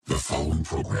following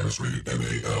program is rated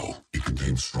MAL. It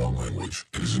contains strong language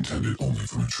and is intended only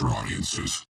for mature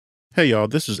audiences. Hey y'all,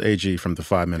 this is AG from the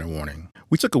 5-Minute Warning.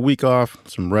 We took a week off,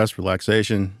 some rest,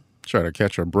 relaxation, try to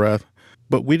catch our breath,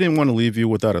 but we didn't want to leave you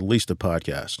without at least a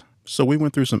podcast. So we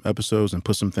went through some episodes and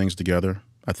put some things together.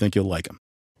 I think you'll like them.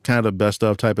 Kind of the best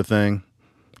of type of thing.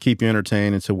 Keep you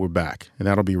entertained until we're back, and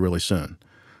that'll be really soon.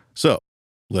 So,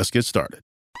 let's get started.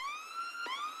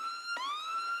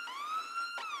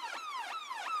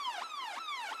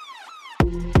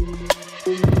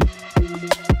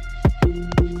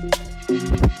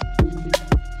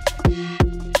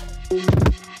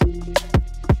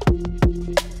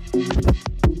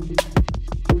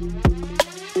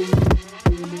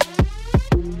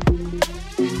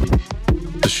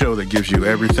 Show that gives you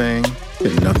everything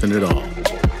and nothing at all.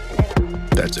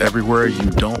 That's everywhere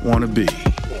you don't want to be.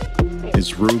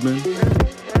 It's Ruben,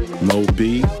 Mo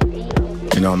B,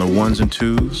 and on the ones and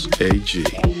twos, AG.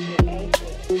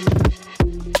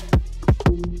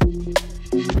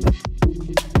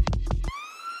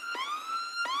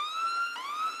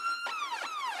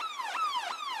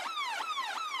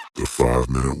 The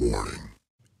 5-Minute Warning.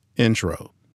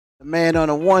 Intro. The man on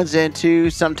the ones and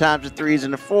twos, sometimes the threes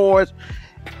and the fours.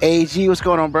 AG, what's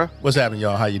going on, bro? What's happening,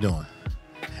 y'all? How you doing?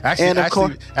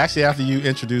 Actually, after you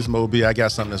introduce Mo B, I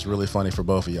got something that's really funny for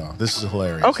both of y'all. This is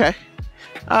hilarious. Okay.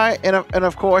 All right. And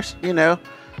of course, you know,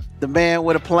 the man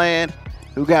with a plan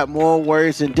who got more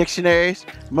words than dictionaries.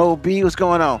 Mo B, what's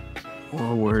going on?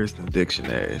 More words than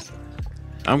dictionaries.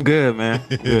 I'm good, man.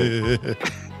 Good.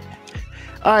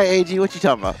 All right, AG, what you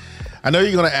talking about? I know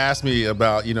you're going to ask me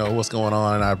about, you know, what's going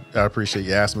on, and I appreciate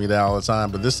you asking me that all the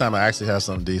time, but this time I actually have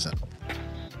something decent.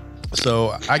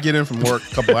 So I get in from work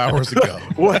a couple hours ago.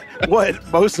 What?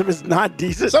 Most of it's not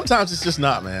decent? Sometimes it's just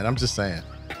not, man. I'm just saying.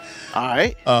 All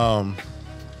right. But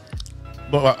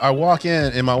I walk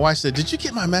in and my wife said, "Did you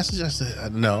get my message?" I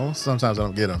said, "No." Sometimes I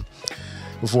don't get them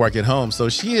before I get home. So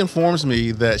she informs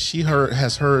me that she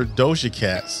has heard Doja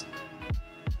Cat's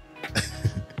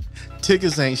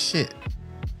 "Tickets Ain't Shit,"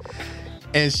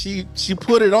 and she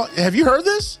put it on. Have you heard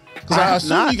this?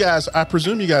 Because I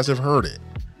presume you guys have heard it.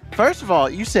 First of all,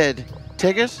 you said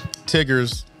Tiggers?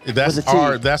 Tiggers.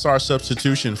 That's our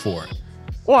substitution for it.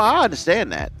 Well, I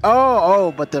understand that.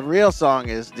 Oh, but the real song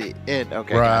is the end.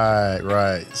 Okay.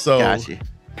 Right. So gotcha.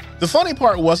 The funny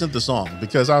part wasn't the song,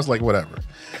 because I was like, whatever.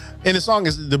 And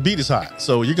the beat is hot.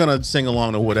 So you're going to sing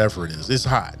along to whatever it is. It's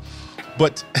hot.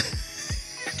 But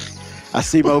I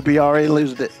see Mo B already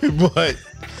losing it. But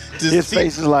his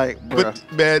face is like, bro. But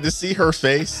man, to see her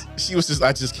face, she was just,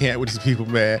 I just can't with these people,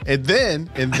 man. And then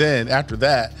after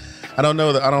that, I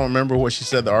don't remember what she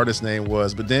said the artist name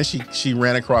was, but then she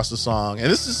ran across the song,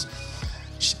 and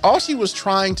all she was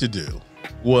trying to do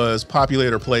was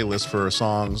populate her playlist for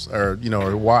songs, or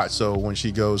watch. So when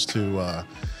she goes to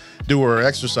do her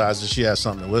exercises, she has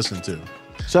something to listen to.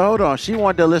 So hold on, she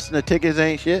wanted to listen to Tickets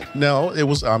Ain't Shit? No, it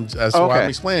was that's why I'm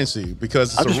explaining to you,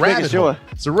 because it's a rabbit hole.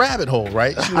 It's a rabbit hole,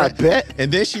 right? I bet.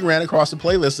 And then she ran across the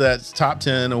playlist that's top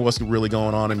 10 of what's really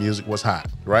going on in music, what's hot,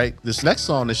 right? This next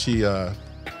song that she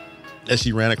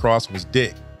ran across was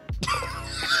Dick.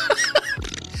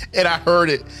 And I heard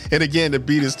it, and again, the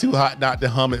beat is too hot not to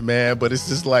hum it, man, but it's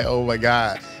just like, oh my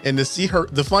God. And to see her,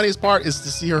 the funniest part is to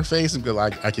see her face and be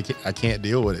like, I can't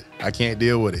deal with it. I can't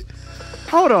deal with it.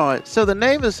 Hold on. So the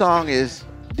name of the song is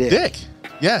Dick.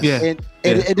 Yes. Yeah. And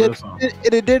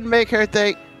it didn't make her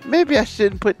think, maybe I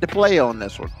shouldn't put the play on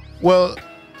this one. Well,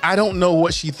 I don't know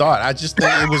what she thought. I just think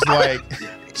it was like...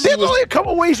 There's only a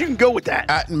couple ways you can go with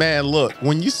that. Man, look,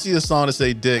 when you see a song to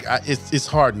say Dick, it's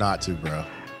hard not to, bro.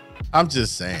 I'm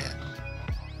just saying.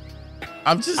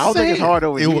 I don't think it's hard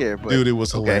over here. But, dude, it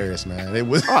was hilarious, man. It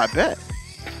was. Oh, I bet.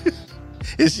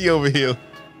 Is she over here?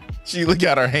 She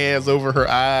got her hands over her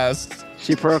eyes.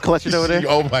 She pearl clutching over there?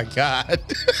 Oh, my God.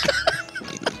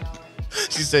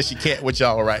 She said she can't with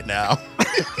y'all right now.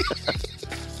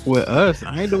 With us,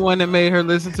 I ain't the one that made her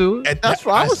listen to it. And that's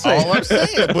what I was saying. All I'm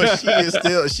saying. But she is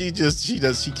still, she just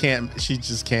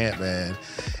can't, man.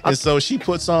 And so she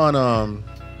puts on,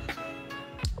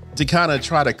 to kind of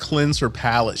try to cleanse her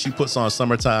palate, she puts on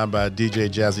Summertime by DJ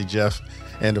Jazzy Jeff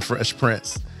and the Fresh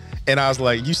Prince. And I was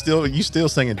like, you still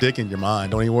singing Dick in your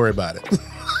mind. Don't even worry about it.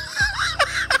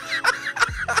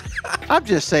 I'm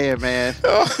just saying, man.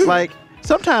 Like,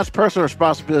 sometimes personal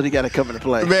responsibility got to come into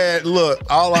play. Man, look,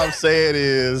 all I'm saying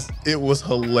is it was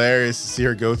hilarious to see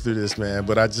her go through this, man.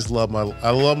 But I just love my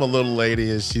little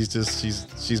lady, and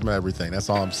she's my everything. That's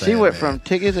all I'm saying. She went from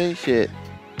Tickets Ain't Shit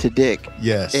to Dick.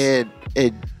 Yes. And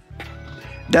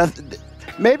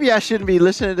maybe I shouldn't be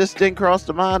listening to this. Didn't cross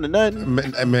the mind or nothing.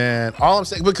 Man, all I'm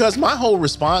saying, because my whole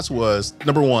response was,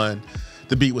 number one,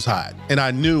 the beat was hot, and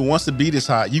I knew once the beat is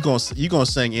hot, you gonna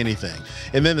sing anything.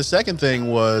 And then the second thing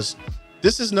was,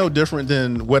 this is no different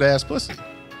than Wet Ass Pussy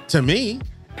to me,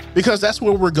 because that's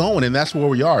where we're going and that's where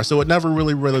we are. So it never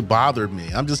really bothered me.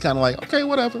 I'm just kind of like, okay,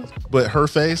 whatever. But Her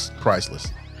Face,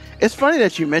 priceless. It's funny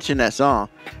that you mentioned that song,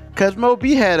 because Mo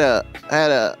B had a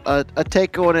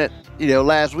take on it.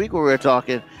 Last week when we were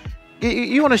talking.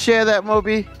 You want to share that, Mo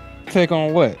B? Take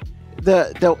on what?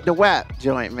 The WAP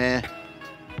joint, man.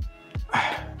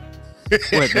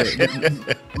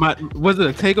 What, was it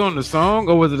a take on the song,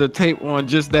 or was it a take on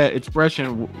just that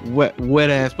expression, wet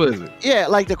ass pussy? Yeah,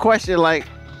 like the question, like,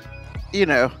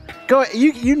 go.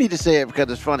 You need to say it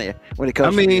because it's funnier when it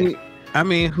comes. I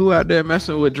mean, who out there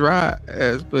messing with dry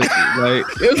ass pussy? Like,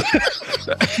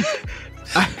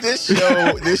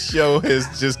 this show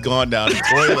has just gone down the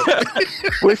toilet.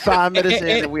 We're 5 minutes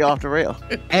in and we off the rail.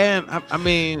 And I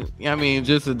mean,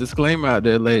 just a disclaimer out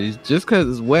there, ladies. Just because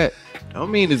it's wet, don't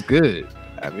mean it's good.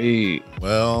 I mean,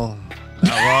 well,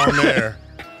 not wrong there.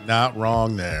 Not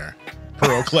wrong there.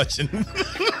 Pearl clutching.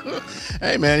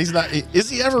 Hey man, he's not. Is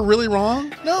he ever really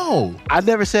wrong? No. I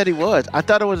never said he was. I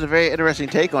thought it was a very interesting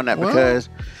take on that because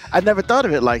I never thought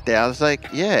of it like that. I was like,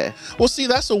 yeah. Well, see,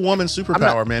 that's a woman's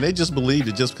superpower, man. They just believe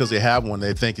it just because they have one.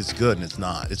 They think it's good, and it's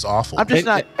not. It's awful. I'm just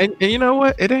not. And you know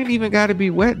what? It ain't even got to be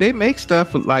wet. They make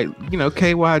stuff like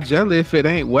KY jelly. If it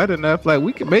ain't wet enough, like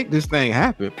we can make this thing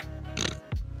happen.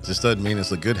 Just doesn't mean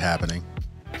it's a good happening.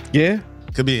 Yeah.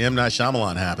 Could be M. Night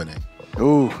Shyamalan happening.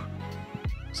 Ooh.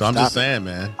 So I'm just saying,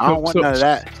 man. I don't want none of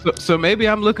that. So maybe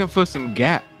I'm looking for some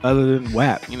gap other than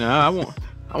WAP. I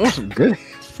want some good.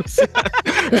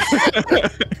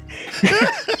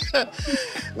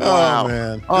 Wow. Oh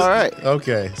man. All right.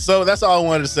 Okay. So that's all I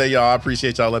wanted to say, y'all. I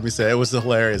appreciate y'all. Let me say it was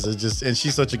hilarious. It's just, and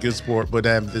she's such a good sport. But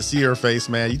to see her face,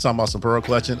 man, you talking about some pearl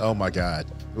clutching? Oh my God,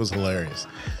 it was hilarious.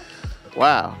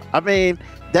 Wow. I mean,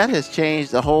 that has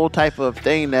changed the whole type of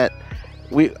thing that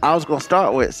I was gonna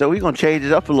start with. So we're gonna change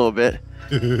it up a little bit.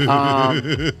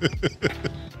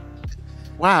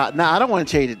 Wow. Nah, I don't want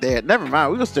to change it there. Never mind.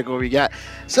 We're gonna stick with what we got.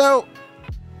 So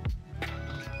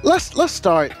let's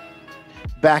start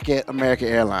back at American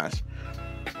Airlines.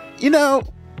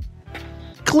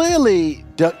 Clearly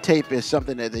duct tape is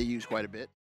something that they use quite a bit.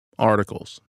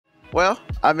 Articles. Well,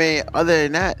 I mean, other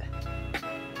than that,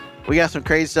 we got some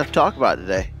crazy stuff to talk about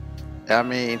today. I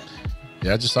mean,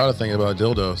 yeah, I just started thinking about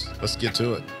dildos. Let's get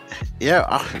to it. Yeah.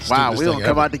 Wow. We don't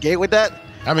come out the gate with that.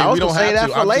 I mean, we don't say have that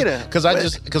to. for later. Because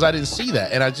I didn't see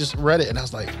that, and I just read it, and I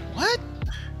was like, what?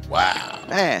 Wow.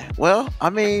 Man. Well, I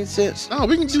mean, no,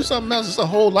 we can do something else. There's a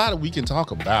whole lot we can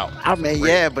talk about. I mean,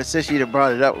 yeah, but since you done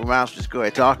brought it up, we might as well just go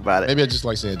ahead and talk about it. Maybe I just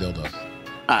like saying dildo.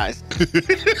 All right.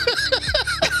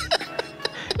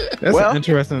 That's an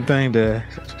interesting thing to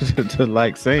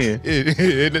like saying.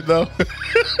 Isn't it though?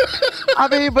 I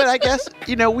mean, but I guess,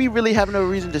 we really have no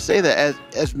reason to say that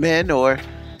as men or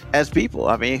as people.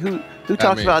 I mean, who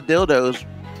talks about dildos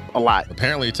a lot?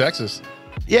 Apparently Texas.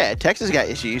 Yeah, Texas got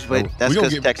issues, but that's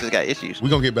because Texas got issues. We're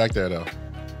going to get back there, though.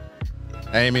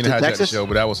 I ain't mean to hijack the show,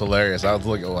 but that was hilarious. I was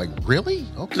looking like, really?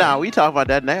 Okay. No, we talk about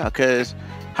that now because,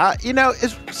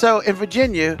 so in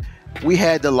Virginia, we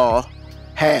had the law,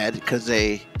 because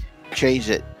they changed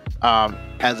it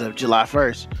as of July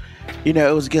 1st.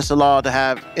 It was against the law to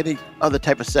have any other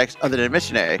type of sex other than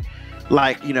missionary.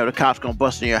 Like, the cops going to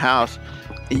bust in your house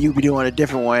and you be doing a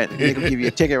different one and they going to give you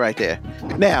a ticket right there.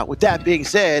 Now, with that being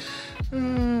said,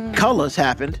 colors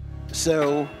happened.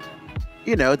 So,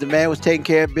 the man was taking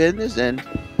care of business and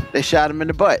they shot him in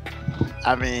the butt.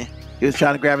 I mean, he was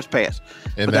trying to grab his pants.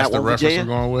 And but that's the reference we're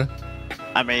going with?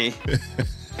 I mean,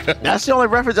 that's the only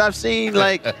reference I've seen,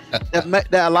 like,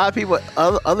 that a lot of people,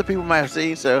 other people might have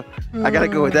seen. So I got to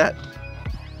go with that.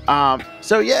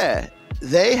 So, yeah,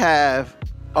 they have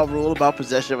a rule about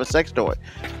possession of a sex toy,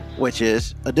 which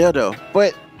is a dildo.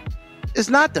 But it's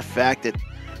not the fact that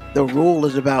the rule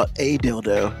is about a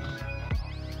dildo.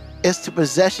 It's the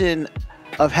possession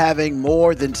of having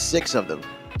more than 6 of them.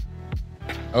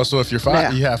 Oh, so if you're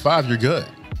 5, you have 5, you're good.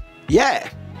 Yeah.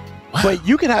 Wow. But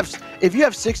you can have, if you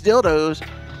have 6 dildos,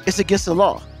 it's against the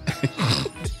law.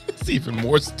 It's even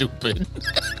more stupid.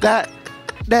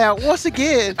 Now, once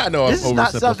again, I know I'm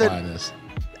oversimplifying this.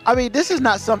 I mean, this is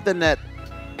not something that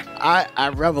I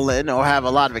revel in or have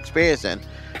a lot of experience in.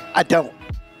 I don't.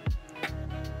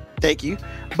 Thank you.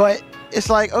 But it's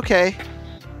like, okay,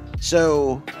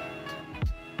 so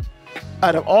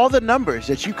out of all the numbers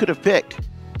that you could have picked,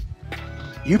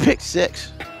 you picked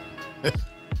 6.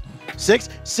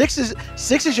 6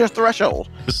 is your threshold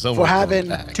for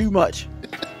having too much.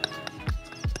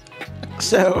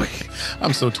 So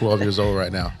I'm so 12 years old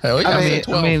right now. Hell yeah,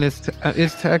 I mean,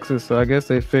 it's Texas, so I guess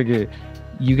they figured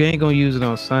you ain't gonna use it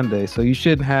on Sunday, so you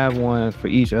shouldn't have one for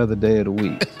each other day of the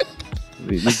week.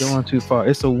 You're going too far.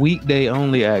 It's a weekday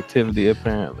only activity,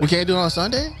 apparently. We can't do it on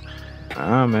Sunday?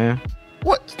 Man.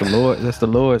 What? It's the Lord. That's the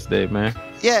Lord's day, man.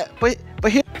 Yeah, but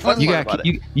here's the funny You part got about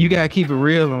it. you gotta keep it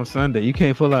real on Sunday. You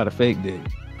can't pull out a fake dick.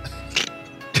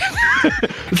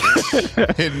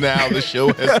 And now the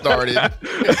show has started.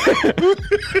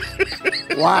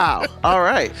 Wow. All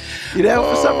right. You know,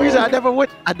 for some reason, I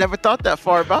never thought that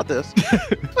far about this.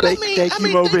 But Thank you,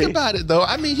 think Moby. about it though.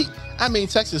 I mean,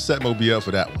 Texas set Moby up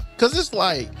for that one because it's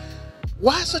like,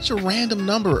 why such a random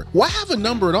number? Why have a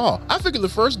number at all? I figured the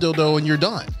first dildo and you're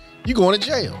done. You going to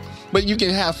jail, but you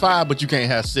can have 5, but you can't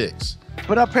have 6.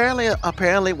 But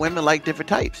apparently, women like different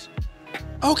types.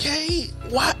 Okay,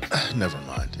 what? Never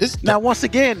mind. It's Now, once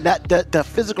again, that the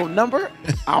physical number,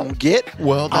 I don't get.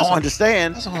 well. I don't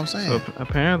understand. That's all I'm saying. So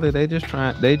apparently they just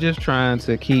trying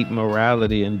to keep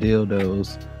morality in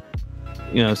dildos.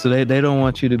 You know, so they don't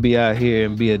want you to be out here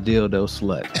and be a dildo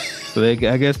slut. So I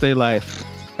guess they like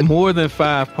more than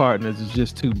 5 partners is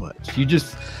just too much.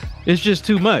 It's just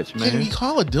too much, man. Can you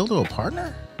call a dildo a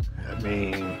partner? I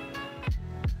mean,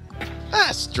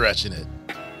 That's stretching it.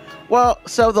 Well,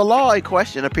 so the law in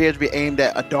question appears to be aimed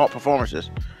at adult performances,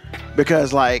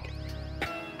 because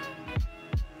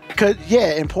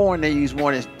in porn they use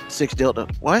more than 6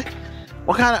 dildos. What?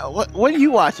 What are you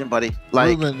watching, buddy?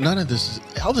 Like, Ruben, none of this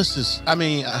is. All this is. I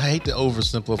mean, I hate to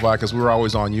oversimplify because we're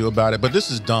always on you about it, but this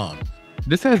is dumb.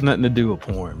 this has nothing to do with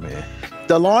porn, man.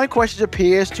 the law in question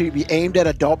appears to be aimed at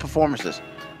adult performances.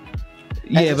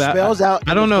 Yeah, it but spells out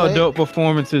I in don't the know. play. Adult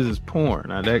performances is porn.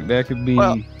 Now, that could be.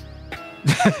 Well,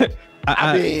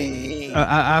 I mean,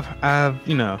 I've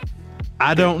you know,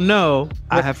 I don't know.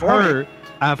 I've heard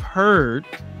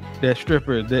that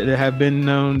strippers that have been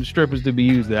known strippers to be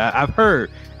used there. I've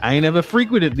heard. I ain't ever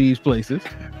frequented these places.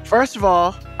 first of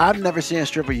all, I've never seen a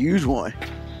stripper use one.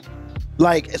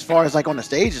 Like, as far as like on the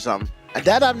stage or something.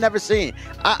 That I've never seen.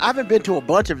 I haven't been to a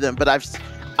bunch of them, but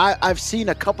I've seen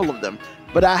a couple of them,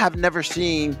 but I have never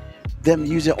seen them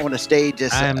use it on a stage.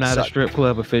 I am not a strip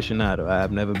club aficionado. I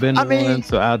have never been to I mean- one,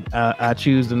 so I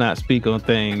choose to not speak on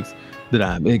things that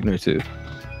I'm ignorant to.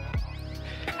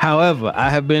 However, I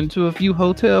have been to a few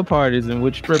hotel parties in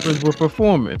which strippers were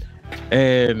performing,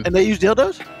 and And they use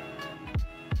dildos?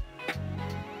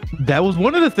 that was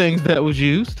one of the things that was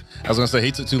used. I was gonna say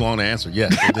he took too long to answer.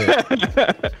 Yes, they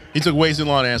did. He took way too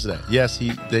long to answer that. Yes,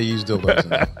 they used dildos. in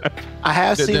that. I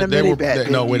have seen a mini bat.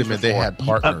 No, wait a minute. They had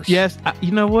partners. Yes,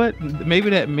 you know what? Maybe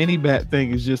that mini bat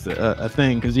thing is just a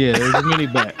thing, because yeah, there's a mini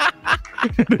bat.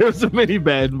 There's a mini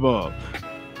bat involved.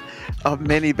 A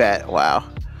mini bat. Wow.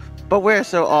 But we're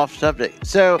so off subject.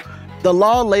 So the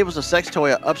law labels a sex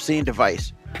toy an obscene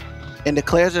device and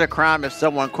declares it a crime if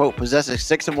someone, quote, possesses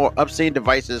 6 or more obscene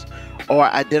devices or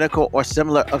identical or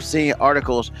similar obscene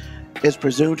articles is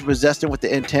presumed to possess them with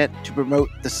the intent to promote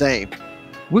the same.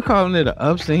 We're calling it an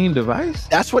obscene device?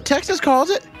 That's what Texas calls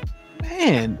it.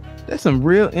 Man, that's some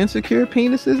real insecure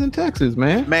penises in Texas,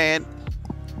 man. Man,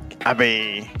 I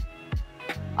mean,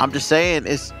 I'm just saying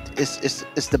it's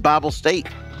the Bible state.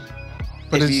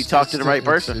 But if you talk to the right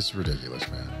person. It's ridiculous,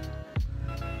 man.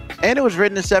 And it was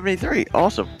written in 73.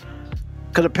 Awesome.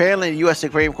 Because apparently the U.S.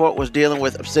 Supreme Court was dealing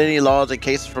with obscenity laws and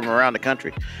cases from around the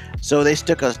country. So they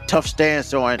took a tough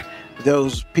stance on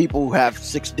those people who have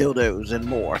 6 dildos and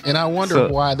more. And I wonder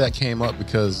why that came up,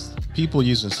 because people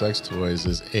using sex toys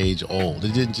is age old.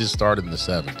 It didn't just start in the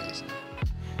 70s.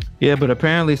 Yeah, but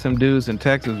apparently some dudes in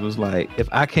Texas was like, if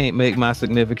I can't make my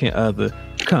significant other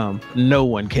come, no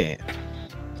one can.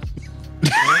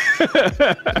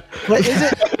 But is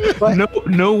it? But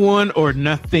No one or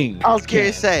nothing. I was going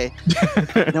to say,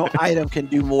 no item can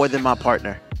do more than my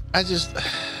partner. I just.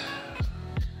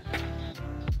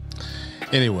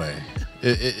 Anyway,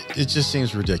 it just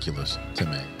seems ridiculous to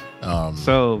me.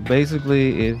 So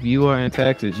basically, if you are in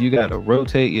Texas, you got to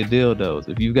rotate your dildos.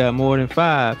 If you got more than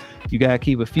 5, you got to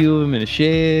keep a few of them in a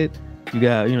shed. You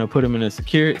got, put them in a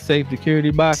safe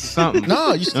security box or something.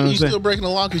 No, you know what I'm still saying? breaking the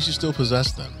law because you still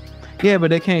possess them. Yeah,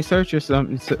 but they can't search your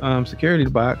security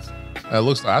box It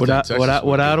looks like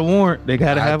without a warrant. They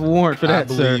got to have a warrant for that, I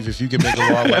believe sir. if you can make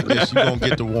a law like this, you're going to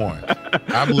get the warrant.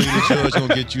 I believe the judge going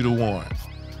to get you the warrant.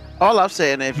 All I'm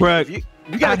saying, if Bruh,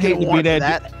 you got to get a warrant for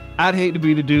that. I'd hate to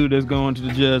be the dude that's going to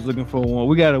the judge looking for a warrant.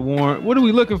 We got a warrant. What are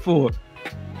we looking for?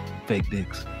 Fake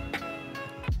dicks.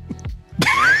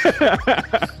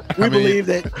 We believe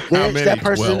that many? that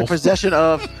person in the 12? possession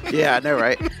of. Yeah, I know,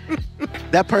 right?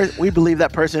 We believe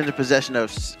that person in the possession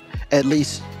of at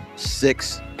least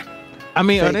 6 I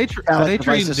mean, are fake they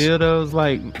treating devices. dildos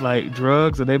like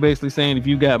drugs? Are they basically saying if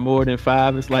you got more than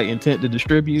 5, it's like intent to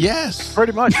distribute? Yes.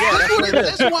 Pretty much, yeah. That's what it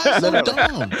is. That's why it's so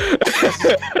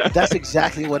Literally. dumb. That's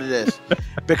exactly what it is.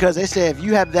 Because they say if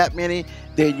you have that many,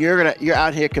 then you're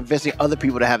out here convincing other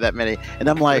people to have that many. And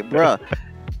I'm like, bruh.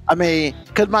 I mean,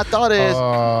 because my thought is,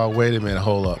 Oh, wait a minute.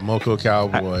 Hold up. Moco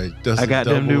Cowboy. Does I a got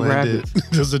them new double-ended- rabbits.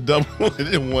 Does a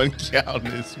double-ended one count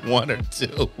as 1 or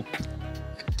 2?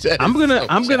 That I'm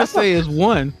is gonna so say it's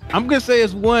 1. I'm gonna say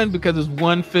it's 1 because it's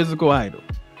one physical item.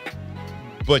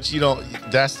 But you don't.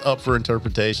 That's up for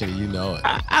interpretation. And you know it.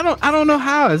 I don't know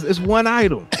how. It's one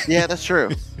item. yeah, that's true.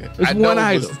 It's I know one it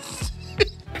item. was-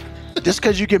 Just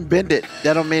because you can bend it,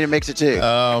 that don't mean it makes it 2.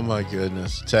 Oh my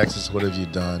goodness, Texas, what have you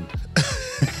done?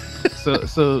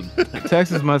 So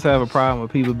Texas must have a problem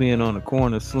with people being on the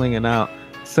corner slinging out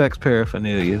sex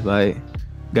paraphernalia. Like,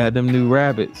 got them new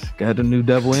rabbits, got them new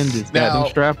double endeds, got Now- them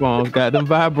strap-ons, got them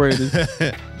vibrators.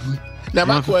 Now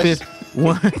my One for question.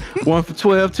 50, one for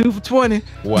 12, 2 for 20.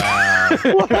 Wow.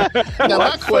 Now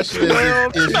my question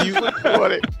is,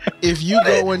 if you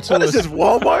go into What is this,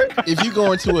 Walmart? if you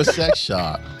go into a sex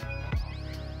shop,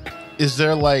 is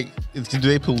there like, do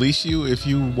they police you if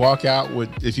you walk out with,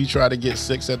 if you try to get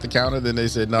 6 at the counter, then they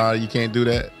said, nah, you can't do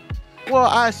that? Well,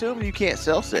 I assume you can't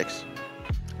sell 6.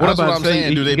 Well, that's about what I'm to say,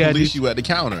 saying. Do you they gotta police do- you at the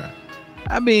counter?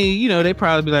 I mean, you know, they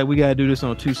probably be like, we gotta do this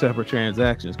on 2 separate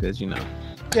transactions because, you know.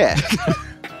 Yeah.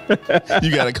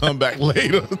 You got to come back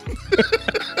later.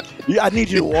 I need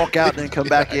you to walk out and then come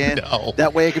back in. No.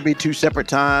 That way it could be 2 separate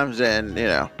times and,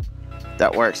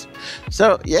 that works.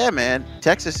 So, yeah, man.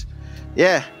 Texas.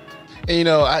 Yeah. And you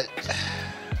know,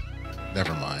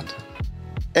 never mind.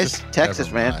 It's Just Texas,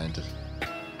 never man. mind.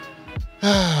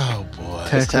 Oh boy.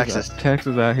 Texas.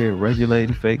 Texas out here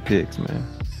regulating fake dicks, man.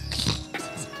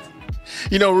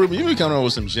 You know, Ruben, you've been coming up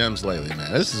with some gems lately,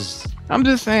 man. This is I'm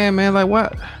just saying, man, like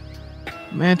what?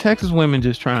 Man, Texas women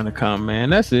just trying to come, man.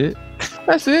 That's it.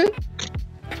 That's it.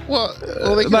 well,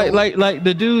 they Like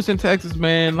the dudes in Texas,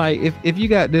 man, like if you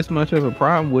got this much of a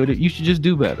problem with it, you should just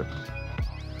do better.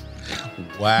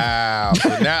 wow. So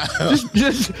now,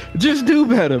 Just do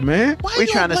better, man. why we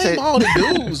you trying to blame say- all the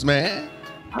dudes, man?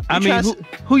 I mean, trying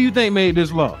who you think made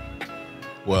this law?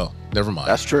 Well, never mind.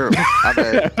 That's true. I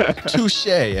bet. Touche,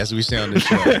 as we say on this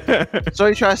show. So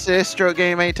you trying to say his stroke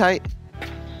game ain't tight?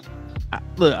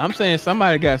 Look, I'm saying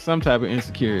somebody got some type of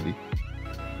insecurity.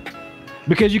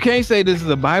 Because you can't say this is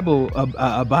a Bible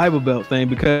Belt thing,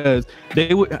 because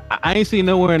I ain't seen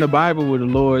nowhere in the Bible where the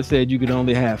Lord said you could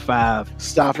only have 5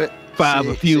 Stop it. or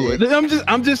Six, fewer. six.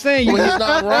 I'm just saying you Well, he's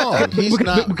not wrong. He's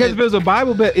not. because if there's a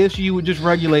Bible Belt issue, you would just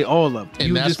regulate all of them. And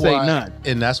You would that's just say why, none.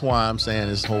 And that's why I'm saying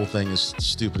this whole thing is the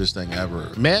stupidest thing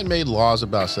ever. Man-made laws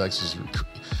about sex is.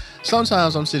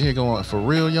 Sometimes I'm sitting here going, for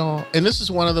real, y'all? And this is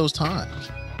one of those times.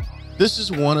 This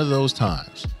is one of those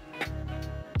times.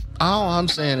 All I'm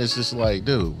saying is just like,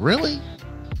 dude, really?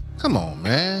 Come on,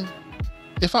 man.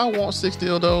 If I want 6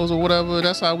 dildos or whatever,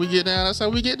 that's how we get down. That's how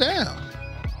we get down.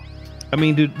 I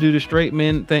mean, do the straight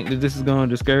men think that this is going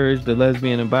to discourage the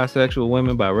lesbian and bisexual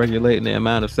women by regulating the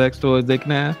amount of sex toys they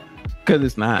can have? Because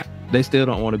it's not. They still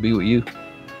don't want to be with you.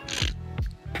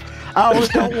 I always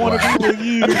don't want to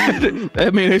be with you. I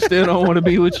mean, they still don't want to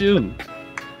be with you.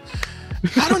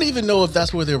 I don't even know if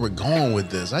that's where they were going with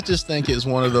this. I just think it's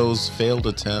one of those failed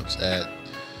attempts at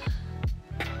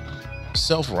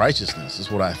self-righteousness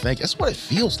is what I think. That's what it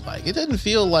feels like. It doesn't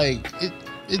feel like it.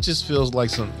 It just feels like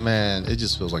it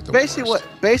just feels like the Basically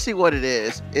worst. what it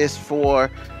is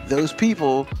for those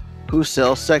people who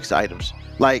sell sex items.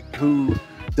 Like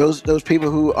those people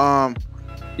who have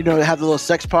the little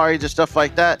sex parties and stuff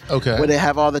like that. Okay. Where they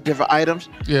have all the different items.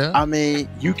 Yeah. I mean,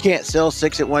 you can't sell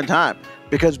 6 at one time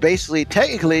because basically,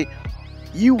 technically,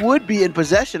 you would be in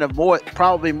possession of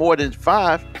probably more than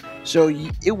 5. So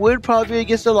it would probably be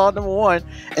against the law, number 1.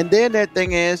 And then that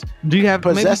thing is, Do you have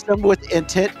possess them with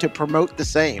intent to promote the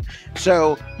same.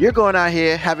 So you're going out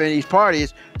here having these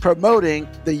parties promoting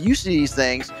the use of these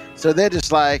things. So they're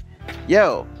just like,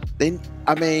 yo,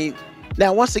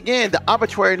 now once again, the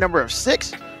arbitrary number of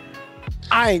 6,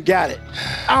 I ain't got it.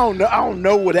 I don't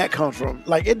know where that comes from.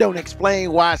 Like, it don't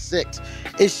explain why 6.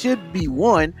 It should be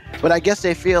 1, but I guess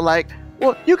they feel like,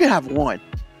 well, you can have 1.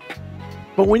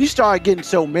 But when you start getting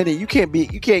so many, you can't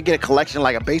get a collection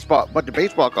like bunch of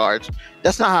baseball cards.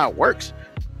 That's not how it works.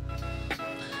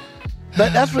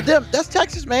 But that's for them. That's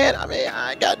Texas, man. I mean,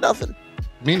 I ain't got nothing.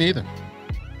 Me neither.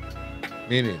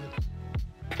 Me neither.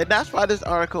 And that's why this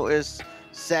article is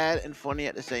sad and funny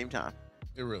at the same time.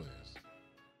 It really is.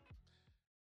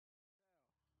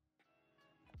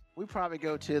 We probably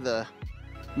go to the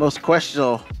most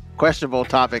questionable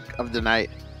topic of the night.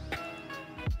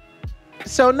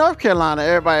 So North Carolina,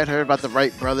 everybody had heard about the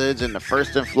Wright brothers and the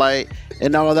First in Flight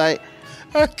and all that.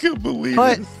 I can't believe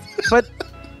But it. but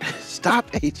stop,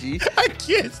 AG. I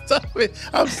can't stop it.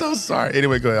 I'm so sorry.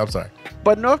 Anyway, go ahead. I'm sorry.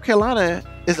 But North Carolina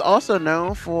is also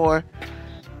known for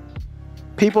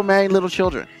people marrying little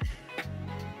children.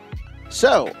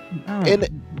 So Oh, And-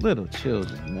 little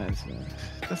children, man.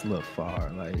 That's a little far.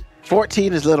 Like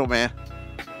 14 is little, man.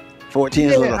 14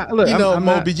 is little. look, You know, I'm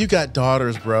not- Moby, you got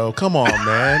daughters, bro. Come on,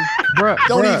 man. bruh,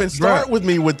 Don't bruh, even start bruh. with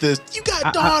me with this. You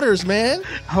got daughters, man.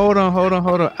 Hold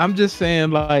on. I'm just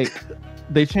saying, like,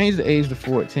 they changed the age to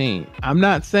 14. I'm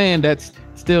not saying that's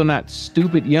still not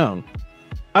stupid young.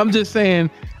 I'm just saying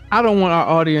I don't want our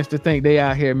audience to think they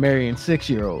out here marrying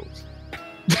 6-year-olds.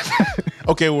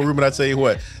 Okay, well, Ruben, I tell you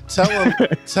what.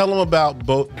 Tell them about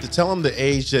both. Tell them the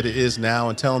age that it is now,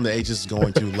 and tell them the age it's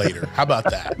going to later. How about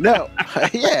that? No,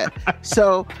 yeah.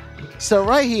 So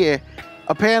right here,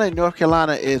 apparently North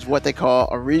Carolina is what they call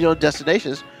a regional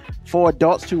destinations for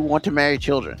adults who want to marry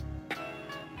children.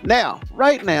 Now,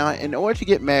 right now, in order to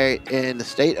get married in the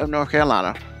state of North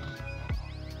Carolina,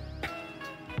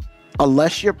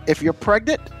 if you're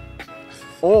pregnant,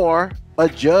 or a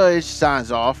judge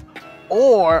signs off,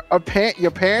 or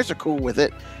your parents are cool with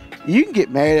it, you can get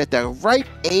married at the ripe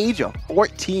age of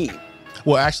 14.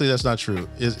 Well, actually, that's not true.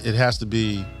 It has to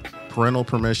be parental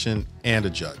permission and a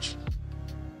judge.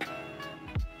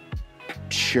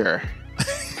 Sure.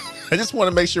 I just want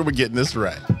to make sure we're getting this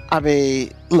right. I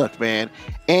mean, look, man,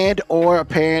 and or a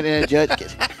parent and a judge.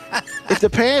 If the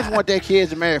parents want their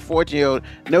kids to marry a 14-year-old,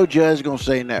 no judge is gonna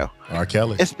say no. R.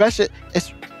 Kelly. Especially,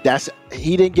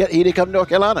 he didn't come to North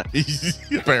Carolina.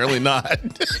 Apparently not.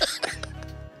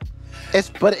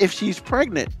 But if she's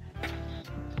pregnant,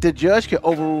 the judge can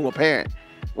overrule a parent.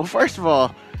 Well, first of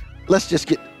all, we're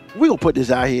gonna put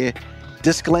this out here.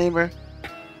 Disclaimer: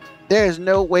 there is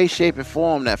no way, shape, and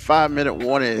form that 5-minute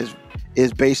warning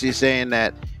is basically saying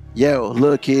that, yo,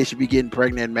 little kids should be getting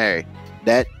pregnant and married.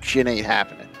 That shit ain't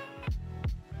happening.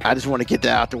 I just want to get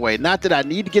that out the way. Not that I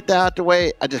need to get that out the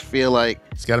way. I just feel like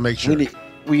It's got to make sure.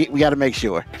 we got to make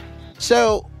sure.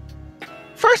 So,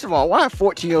 first of all, why are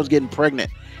 14-year-olds getting pregnant?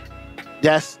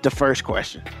 That's the first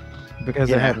question. Because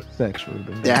Yeah. they're having sex,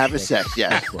 Ruben. They're having sex,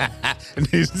 yeah. And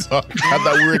he's talking- I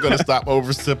thought we were going to stop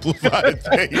oversimplifying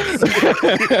things.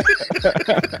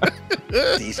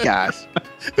 These guys.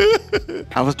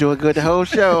 I was doing good the whole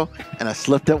show, and I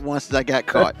slipped up once and I got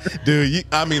caught. Dude,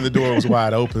 the door was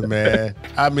wide open, man.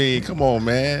 I mean, come on,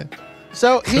 man.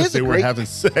 So here's Because they the were great. having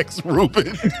sex,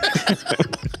 Ruben.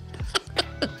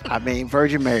 I mean,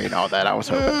 Virgin Mary and all that. I was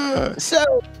hoping.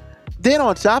 So then,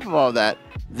 on top of all that,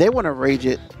 they want to raise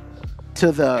it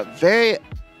to the very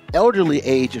elderly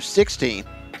age of 16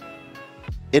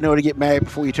 in order to get married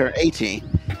before you turn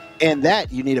 18, and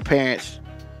that you need a parent's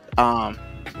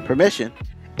permission,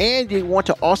 and you want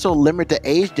to also limit the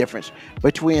age difference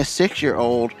between a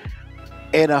 6-year-old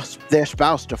and their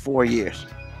spouse to 4 years.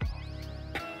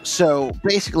 So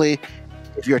basically,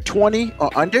 if you're 20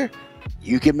 or under,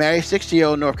 you can marry a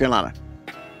 60-year-old in North Carolina.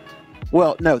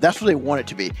 Well, no, that's what they want it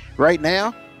to be. Right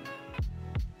now,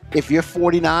 if you're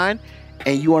 49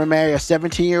 and you want to marry a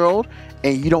 17-year-old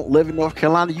and you don't live in North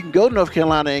Carolina, you can go to North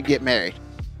Carolina and get married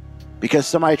because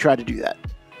somebody tried to do that.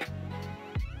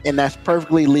 And that's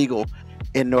perfectly legal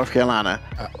in North Carolina,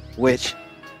 which,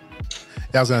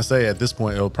 I was going to say, at this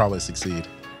point, it'll probably succeed.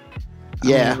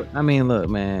 yeah. I mean, look,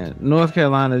 man. North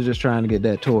Carolina is just trying to get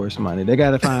that tourist money. They got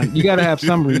to find. You got to have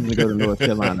some reason to go to North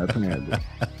Carolina. Apparently.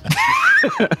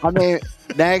 I mean,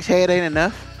 Nag's Head ain't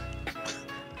enough.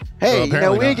 Hey, Well,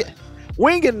 apparently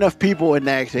we ain't get enough people in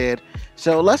Nag's Head,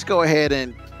 so let's go ahead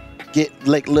and get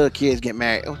little kids get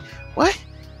married. What?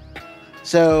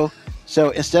 So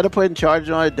instead of putting charges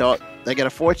on an adult, they get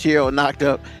a 14-year-old knocked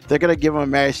up. They're gonna give them a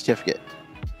marriage certificate.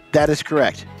 That is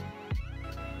correct.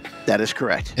 That is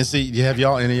correct. And see, any of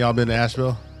y'all been to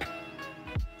Asheville?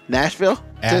 Nashville,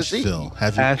 Tennessee? Asheville.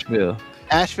 Have you? Asheville.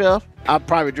 Asheville. I've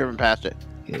probably driven past it.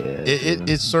 Yeah.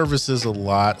 It services a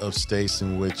lot of states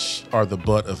in which are the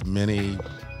butt of many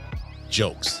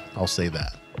jokes. I'll say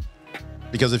that.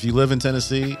 Because if you live in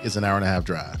Tennessee, it's an 1.5-hour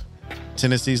drive.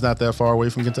 Tennessee's not that far away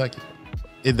from Kentucky.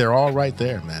 They're all right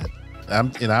there, man.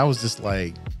 I was just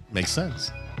like, makes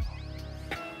sense.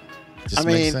 Just I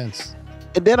mean, makes sense.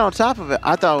 And then on top of it,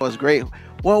 I thought it was great.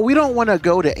 Well, we don't want to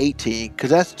go to 18 because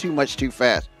that's too much too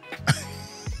fast.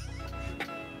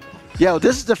 Yo,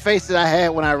 this is the face that I had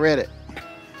when I read it.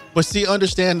 But see,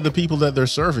 understand the people that they're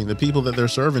serving. The people that they're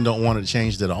serving don't want it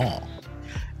changed at all.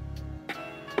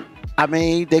 I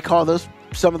mean, they call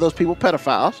some of those people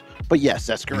pedophiles, but yes,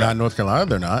 that's correct. Not in North Carolina,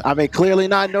 they're not. I mean, clearly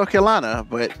not in North Carolina,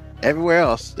 but everywhere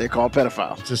else they're called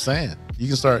pedophiles. Just saying. You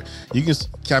can start. You can.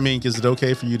 I mean, is it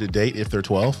okay for you to date if they're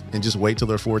 12 and just wait till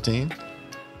they're 14?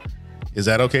 Is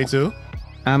that okay too?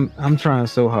 I'm trying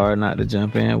so hard not to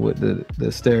jump in with the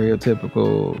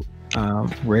stereotypical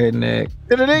redneck.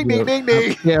 Ding, ding, ding,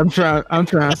 ding. Yeah, I'm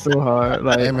trying so hard.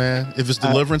 Like, Hey man, if it's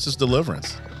deliverance, it's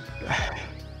deliverance.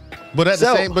 But at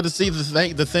the same, but to see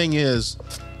the thing is,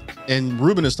 and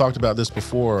Ruben has talked about this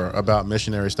before about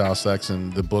missionary style sex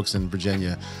and the books in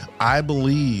Virginia. I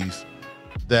believe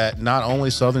that not only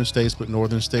southern states but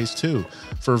northern states too,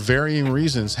 for varying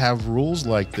reasons, have rules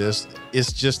like this.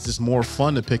 It's more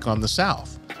fun to pick on the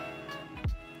South.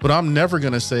 But I'm never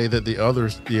going to say that the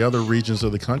other regions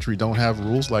of the country don't have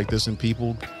rules like this and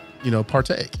people,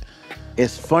 partake.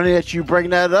 It's funny that you bring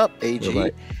that up, AG.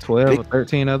 like 12 or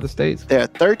 13 other states. There are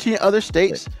 13 other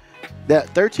states. There are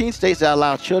 13 states that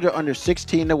allow children under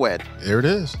 16 to wed. There it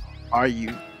is. Are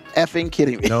you effing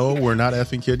kidding me? No, we're not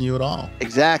effing kidding you at all.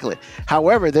 Exactly.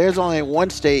 However, there's only one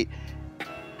state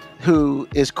who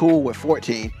is cool with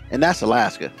 14, and that's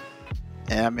Alaska.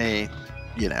 And I mean,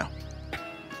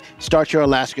 start your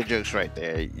Alaska jokes right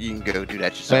there. You can go do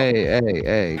that yourself.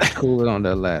 Hey, cool it on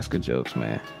the Alaska jokes,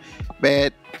 man.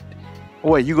 Man,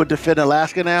 what, you gonna defend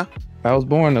Alaska now? I was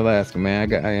born in Alaska, man.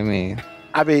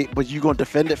 But you gonna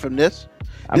defend it from this?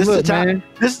 This Look, is the time. man,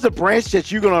 This is the branch that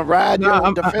you're gonna ride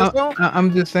your defense on.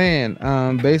 I'm just saying.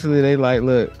 Basically, they like,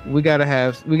 look, we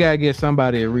gotta give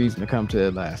somebody a reason to come to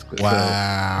Alaska.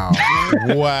 Wow.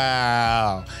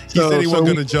 Wow. He said he wasn't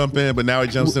going to jump in, but now he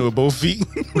jumps in with both feet.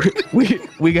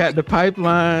 We got the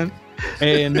pipeline,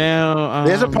 and now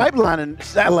There's a pipeline in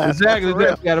Alaska. Exactly, for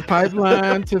real. we got a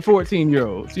pipeline to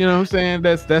 14-year-olds. You know what I'm saying?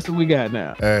 That's what we got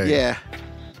now. Hey. Yeah.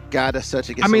 God, that's such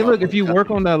a good. I mean, look, if you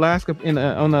work on the Alaska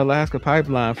on the Alaska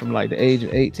pipeline from like the age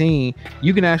of 18,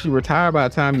 you can actually retire by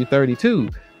the time you're 32.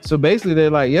 So basically, they're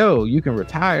like, yo, you can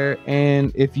retire,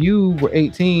 and if you were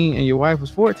 18 and your wife was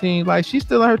 14, like she's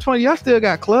still in her 20, y'all still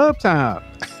got club time.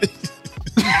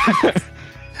 I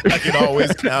can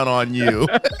always count on you.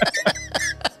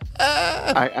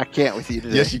 I can't with you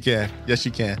today. Yes, you can. Yes,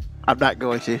 you can. I'm not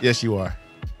going to. Yes, you are.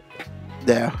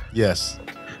 No. Yes.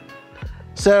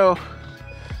 So,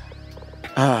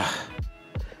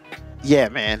 yeah,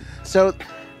 man. So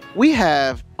we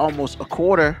have almost a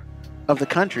quarter of the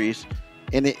countries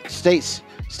in the states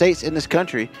in this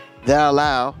country that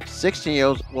allow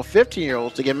 16-year-olds,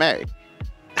 15-year-olds to get married.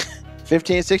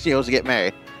 15 and 16-year-olds to get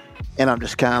married. And I'm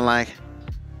just kind of like,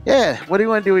 yeah, what do you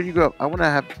want to do when you grow up? I want to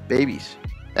have babies.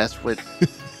 That's what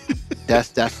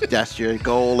that's your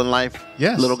goal in life?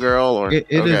 Yes. Little girl or It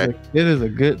is a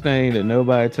good thing that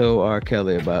nobody told R.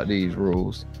 Kelly about these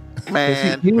rules. 'Cause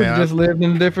man. he just lived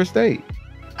in a different state.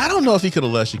 I don't know if he could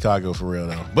have left Chicago for real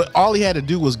though. But all he had to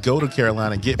do was go to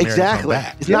Carolina, get married, Exactly. and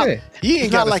come back. It's not, He ain't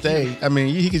it's got not to like stay. I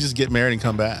mean, he could just get married and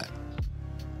come back,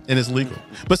 and it's legal.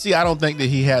 But see, I don't think that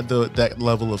he had that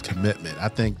level of commitment. I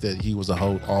think that he was a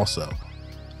hoe also.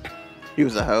 he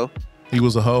was a hoe. He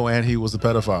was a hoe and he was a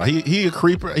pedophile. He a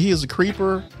creeper. He is a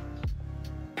creeper,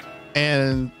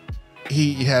 and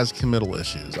he has committal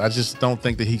issues. I just don't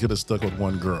think that he could have stuck with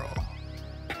one girl.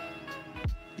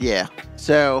 Yeah.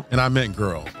 So, And I meant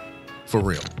girl, for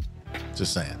real.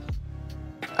 Just saying.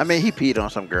 I mean, he peed on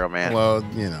some girl, man. Well,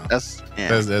 that's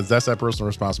that's that personal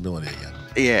responsibility again.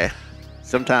 yeah.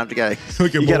 Sometimes you gotta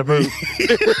Look at you gotta Bo move.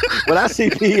 When I see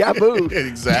pee, I move.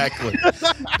 Exactly.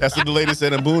 That's what the lady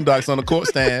said in Boondocks on the court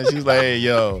stand. She's like, hey,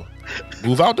 yo,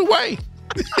 move out the way.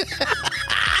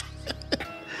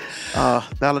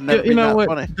 That'll never You be know not what?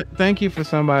 funny. Thank you for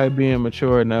somebody being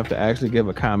mature enough to actually give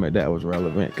a comment that was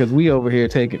relevant. Because we over here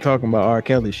talking about R.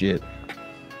 Kelly shit.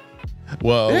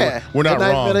 Well, Yeah, we're not they're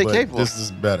not wrong, really but capable. this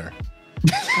is better.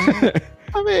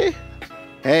 I mean,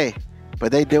 hey,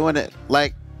 but they doing it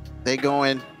like they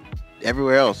going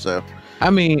everywhere else. So I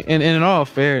mean, and in all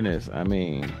fairness, I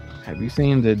mean, have you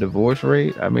seen the divorce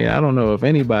rate? I mean, I don't know if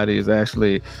anybody is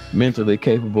actually mentally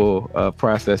capable of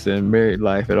processing married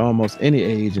life at almost any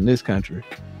age in this country.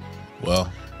 Well,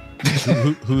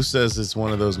 who says it's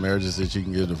one of those marriages that you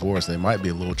can get divorced? They might be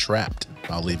a little trapped.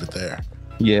 I'll leave it there.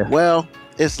 Yeah. well,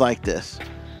 it's like this: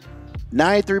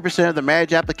 93% of the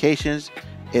marriage applications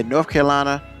in North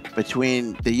Carolina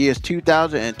between the years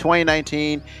 2000 and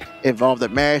 2019 involved a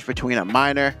marriage between a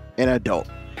minor and an adult.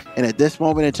 And at this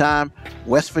moment in time,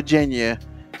 West Virginia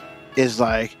is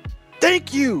like,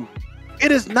 thank you.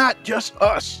 It is not just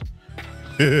us.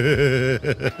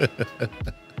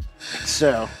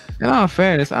 So, In all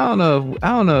fairness, I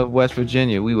don't know if West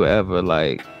Virginia we were ever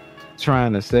like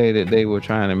trying to say that they were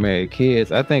trying to marry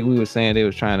kids. I think we were saying they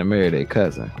was trying to marry their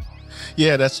cousin.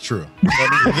 Yeah, that's true.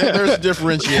 There's a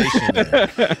differentiation there.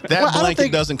 That Well,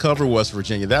 blanket doesn't cover West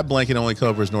Virginia. That blanket only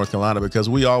covers North Carolina because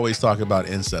we always talk about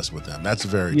incest with them. That's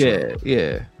very true.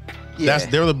 Yeah. Yeah.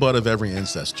 They're the butt of every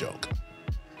incest joke.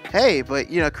 Hey, but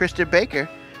Christian Baker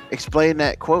explained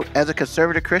that, quote, as a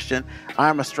conservative Christian, I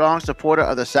am a strong supporter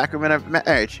of the sacrament of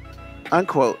marriage,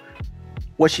 unquote.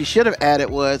 What she should have added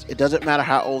was, it doesn't matter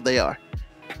how old they are.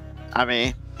 I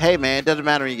mean, hey, man, it doesn't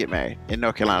matter when you get married in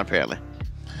North Carolina, apparently.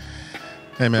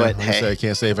 Hey, man, But, like I hey. say,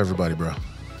 can't save everybody, bro.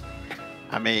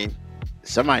 I mean,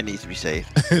 somebody needs to be saved.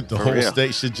 The For whole real.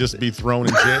 state should just be thrown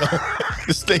in jail.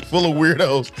 The state full of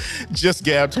weirdos. Just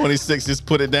Gab 26, just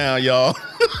put it down, y'all.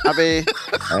 I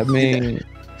mean,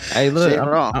 Hey, look, She ain't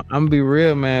wrong. I'm gonna be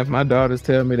real, man. If my daughters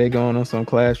tell me they going on some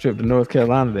class trip to North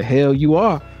Carolina, the hell you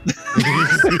are.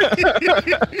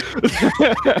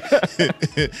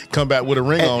 Come back with a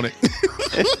ring on it.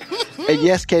 and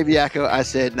yes, KBIACO, I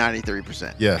said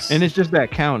 93%. Yes. And it's just that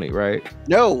county, right?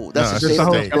 No, that's No, the it's state of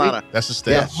the North state. Carolina. That's the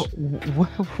state.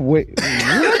 Yeah. Wait,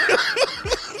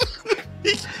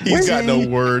 He's got no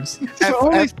words.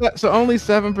 so only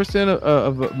 7%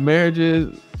 of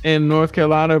marriages in North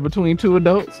Carolina are between two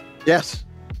adults. Yes.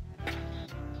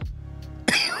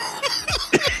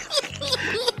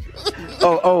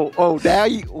 oh, now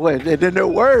you, what, there are no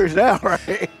words now,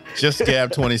 right? Just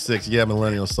Gab 26. Yeah,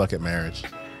 millennials suck at marriage.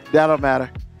 That don't matter.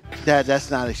 That's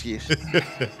not an excuse.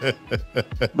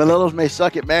 Millennials may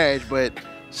suck at marriage, but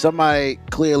somebody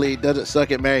clearly doesn't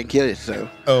suck at marriage and kill you, so.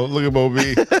 Oh, look at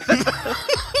Moby.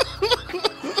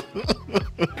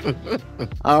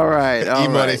 All right.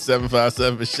 E-Money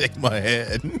 757, shake my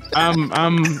head. I'm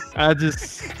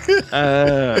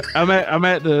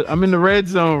in the red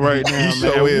zone right now, He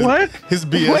man. sure is. What? His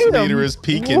BS meter is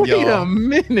peaking, Wait a y'all.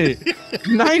 minute.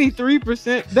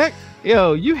 93%. That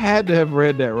you had to have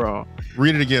read that wrong.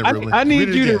 Read it again, really. I need Read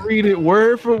it you to again. read it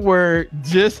word for word,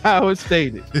 just how it's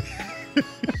stated.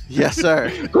 Yes,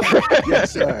 sir.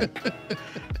 Yes, sir.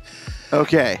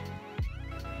 Okay.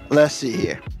 Let's see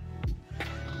here.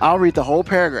 I'll read the whole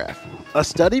paragraph. A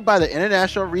study by the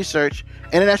International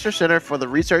Center for the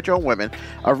Research on Women,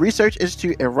 a research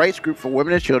institute and rights group for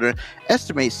women and children,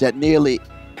 estimates that nearly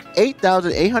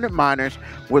 8,800 minors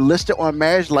were listed on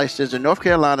marriage licenses in North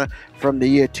Carolina from the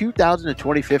year 2000 to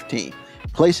 2015,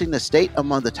 placing the state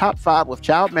among the top 5 with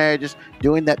child marriages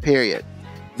during that period.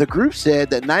 The group said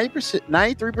that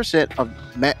 93%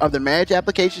 of the marriage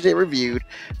applications it reviewed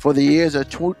for the years of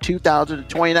 2000 to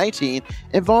 2019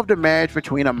 involved a marriage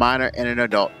between a minor and an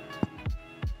adult.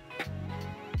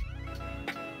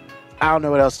 I don't know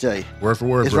what else to tell you. Word for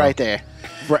word, It's bro. right there.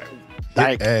 Right.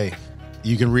 Like, Hey,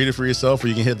 you can read it for yourself or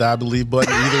you can hit the I believe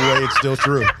button. Either way, it's still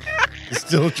true. It's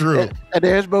still true. and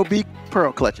there's Moby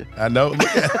Pearl clutching. I know. Look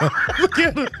at him. Look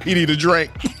at him. He need a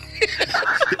drink.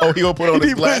 Oh, he gonna put on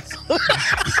his glass.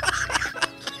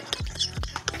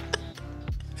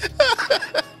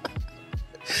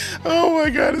 Oh my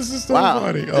God, this is so Wow.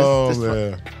 funny. This- Oh this-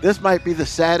 man. This might be the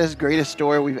saddest, greatest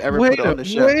story we've ever Wait put on the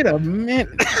show. a minute.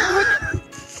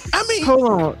 I mean, Hold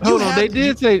on. You They have-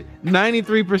 did say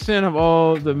 93% of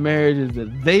all the marriages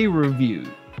that they reviewed.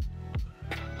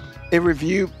 It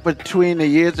reviewed between the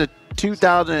years of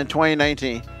 2000 and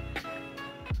 2019.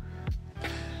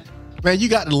 man, you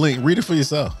got the link. Read it for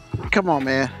yourself. Come on,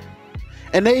 man.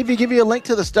 And they even give you a link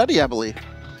to the study, I believe.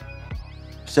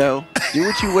 So do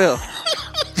what you will.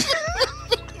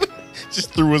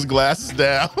 Just threw his glasses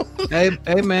down. hey,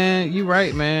 man, you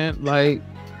right, man. Like,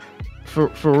 for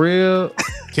real.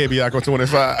 KB Aqua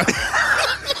 25.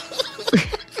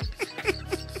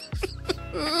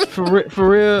 For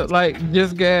real, like,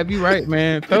 just Gab, you right,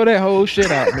 man. Throw that whole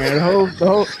shit out, man. The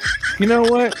whole. You know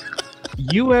what?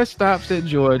 U.S. stops at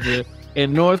Georgia,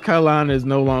 and North Carolina is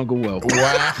no longer welcome.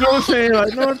 Wow. You know what I'm saying?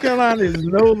 Like, North Carolina is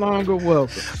no longer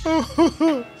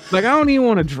welcome. Like, I don't even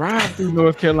want to drive through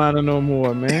North Carolina no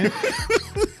more, man.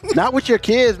 Not with your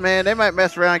kids, man. They might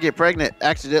mess around and get pregnant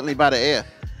accidentally by the air.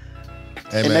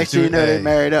 Hey, And man, next thing you know, they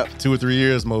married up. 2 or 3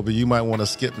 years, Moby, you might want to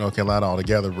skip North Carolina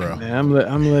altogether, bro. Man, I'm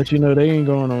gonna let you know they ain't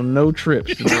going on no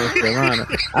trips to North Carolina.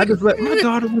 I just my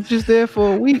daughter was just there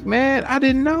for a week, man. I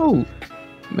didn't know,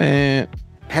 man.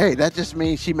 Hey, that just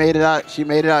means she made it out. She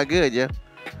made it out good, yeah.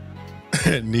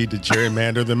 Need to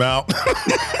gerrymander them out.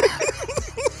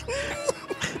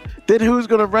 Then who's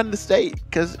gonna run the state?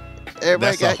 Because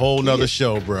everybody That's got a whole nother kids.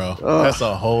 show, bro. Ugh. That's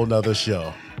a whole nother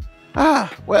show.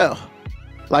 Well,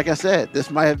 like I said,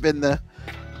 this might have been the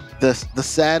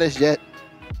saddest yet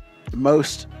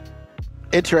most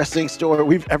interesting story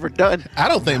we've ever done. I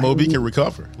don't think Moby can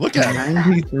recover. Look at him.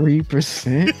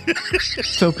 93%.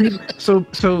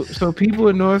 So people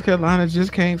in North Carolina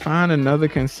just can't find another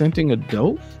consenting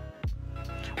adult.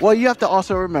 Well, you have to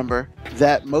also remember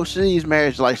that most of these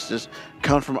marriage licenses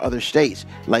come from other states,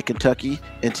 like Kentucky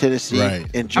and Tennessee Right.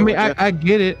 and I Georgia. mean, I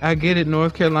get it. I get it.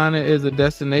 North Carolina is a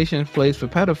destination place for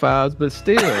pedophiles, but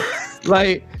still,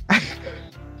 like,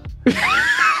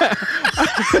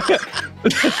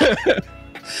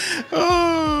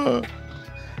 Oh.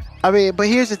 I mean, but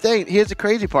here's the thing. Here's the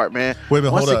crazy part, man. Wait a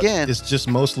minute, Once hold up. again, It's just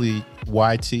mostly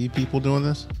YT people doing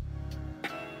this?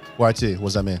 YT,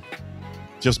 what's that mean?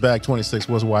 Just Bag 26,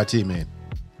 what's YT mean?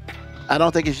 I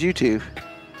don't think it's YouTube.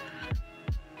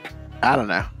 I don't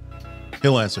know.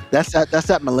 He'll answer. That's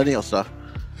that millennial stuff.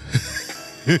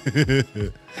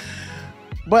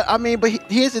 But I mean,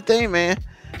 here's the thing, man.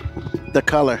 The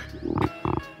color.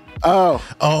 Oh,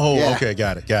 Oh, Yeah. okay,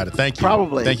 got it. Thank you.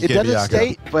 probably. Thank you, It doesn't KBIK.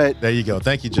 state, but There you go.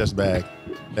 Thank you, Just Bag.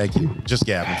 Thank you. Just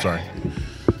Gab, I'm sorry.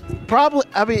 probably.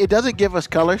 I mean, it doesn't give us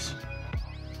colors.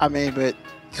 I mean, but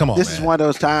Come on, this man. is one of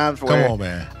those times where Come on,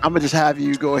 man. I'm gonna just have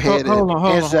you go ahead Hold and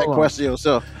on, answer that hold on. question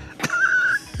yourself.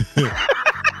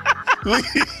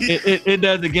 it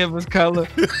doesn't give us color.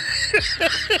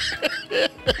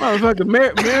 Motherfucker,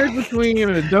 marriage between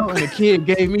an adult and a kid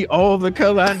gave me all the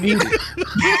color I needed.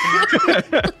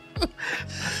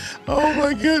 Oh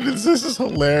my goodness, this is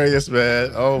hilarious,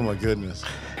 man. Oh my goodness.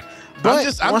 But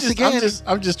once again,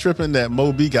 I'm just tripping that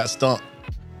Moby got stumped.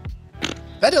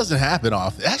 That doesn't happen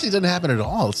often. It actually doesn't happen at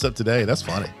all, except today. That's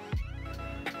funny.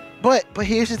 but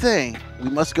here's the thing. We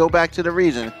must go back to the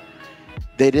reason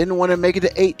they didn't want to make it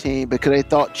to 18 because they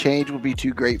thought change would be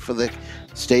too great for the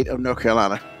state of North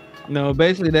Carolina. No,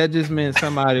 basically that just meant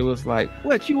somebody was like,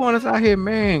 "What, you want us out here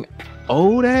marrying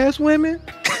old ass women?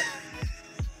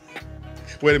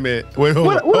 Wait a minute. Wait, hold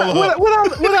What on.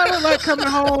 I look like coming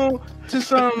home to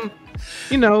some,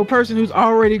 person who's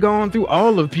already gone through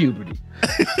all of puberty?"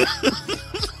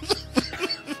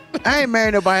 I ain't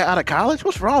marrying nobody out of college.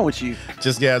 What's wrong with you?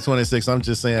 Just Gab 26. I'm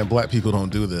just saying black people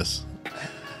don't do this.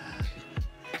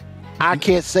 I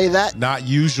can't say that. Not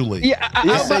usually. Yeah, I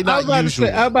You was say not about to usually.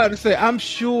 say. I'm about to say. I'm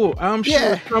sure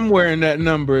Yeah. somewhere in that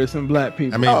number is some black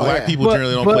people. I mean, Oh, black yeah. people But-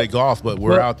 generally don't but- play golf, but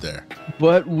we're but- out there.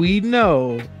 But we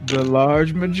know the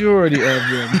large majority of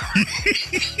them.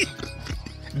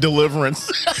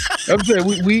 Deliverance. I'm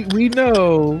saying we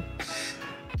know.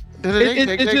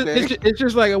 It's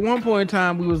just like at one point in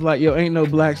time we was like, "Yo, ain't no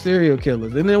black serial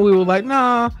killers," and then we were like,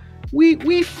 "Nah,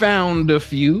 we found a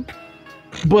few."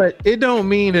 But it don't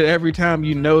mean that every time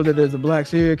you know that there's a black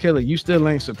serial killer, you still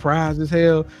ain't surprised as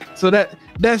hell. So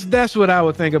that's what I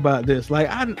would think about this. Like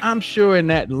I'm sure in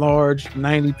that large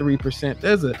 93%,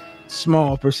 there's a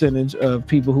small percentage of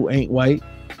people who ain't white,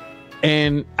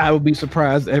 and I would be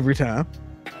surprised every time.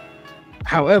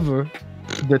 However,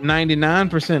 the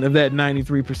 99% of that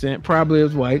 93% probably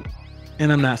is white,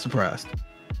 and I'm not surprised.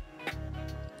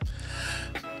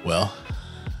 Well,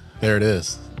 there it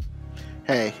is.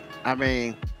 Hey, I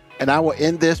mean, and I will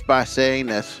end this by saying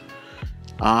this.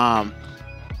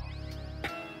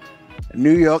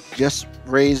 New York just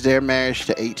raised their marriage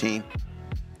to 18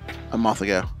 a month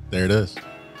ago. There it is.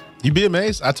 You'd be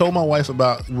amazed. I told my wife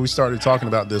we started talking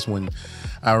about this when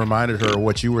I reminded her of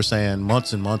what you were saying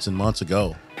months and months and months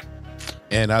ago.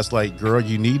 And I was like, girl,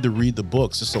 you need to read the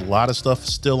books. There's a lot of stuff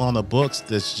still on the books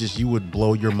that's just, you would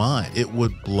blow your mind. It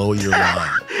would blow your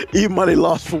mind. Even money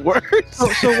lost for words.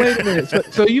 So wait a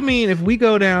minute. So you mean if we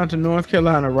go down to North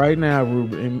Carolina right now,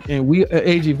 Ruben, and we,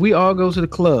 AG, if we all go to the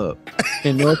club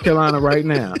in North Carolina right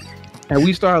now, and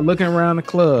we start looking around the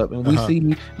club and we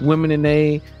see women in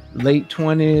their late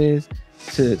 20s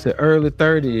to early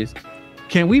 30s,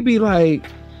 can we be like,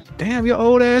 damn, your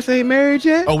old ass ain't married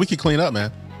yet? Oh, we could clean up, man.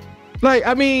 Like,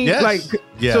 I mean, Yes. like,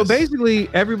 Yes. so basically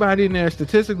everybody in there,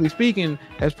 statistically speaking,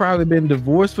 has probably been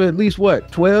divorced for at least,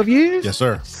 what, 12 years? Yes,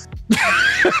 sir.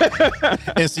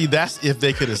 And see, that's if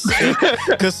they could escape.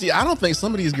 Because, see, I don't think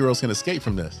some of these girls can escape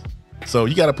from this. So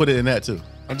you got to put it in that, too.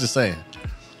 I'm just saying.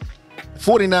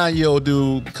 49-year-old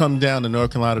dude come down to North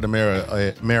Carolina to marry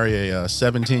a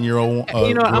 17-year-old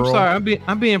You know, girl. I'm sorry,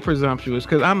 I'm being presumptuous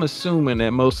because I'm assuming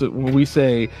that when we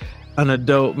say an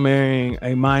adult marrying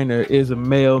a minor is a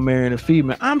male marrying a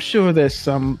female, I'm sure there's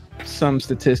some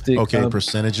statistic. Okay, of,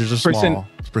 percentages are small.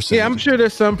 yeah, I'm sure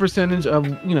there's some percentage of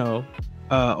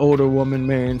older woman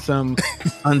marrying some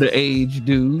underage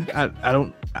dude.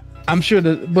 I'm sure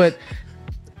that, but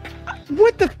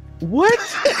what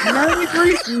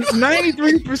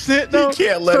 93% though. You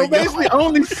can't let so it go. basically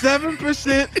only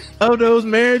 7% of those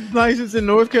marriage licenses in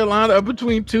North Carolina are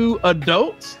between two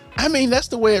adults. I mean, that's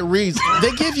the way it reads.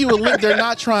 They give you a link. They're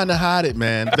not trying to hide it,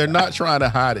 man. They're not trying to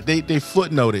hide it. They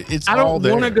footnote it. It's I all don't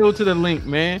there. want to go to the link,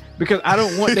 man, because I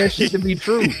don't want that shit to be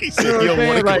true. You know what I'm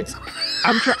saying? Like,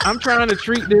 I'm trying to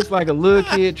treat this like a little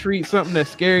kid treat something that's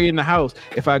scary in the house.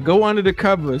 If I go under the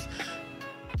covers,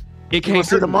 it can't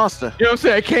see hurt the me. monster. You know what I'm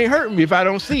saying? It can't hurt me if I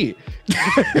don't see it.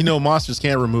 You know, monsters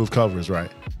can't remove covers,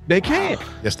 right? They can't.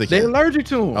 Yes, they They're can. allergic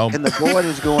to them. Oh, And the board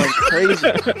is going crazy.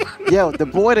 Yo, the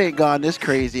board ain't gone this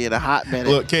crazy in a hot minute.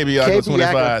 look, KB Yago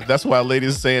 25. That's why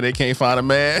ladies are saying they can't find a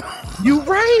man. You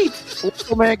right. What's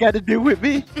the man got to do with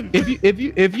me?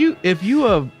 If you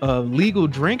of legal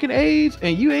drinking age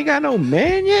and you ain't got no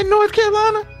man yet in North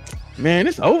Carolina, man,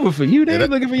 it's over for you. They Yeah,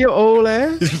 looking for your old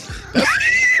ass.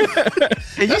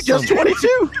 And you That's just some-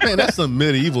 22. Man, that's some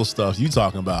medieval stuff you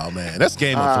talking about, man. That's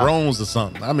Game of Thrones or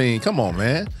something. I mean, come on,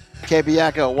 man.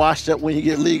 Kabiaka washed up when you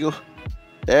get legal.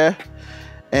 Yeah.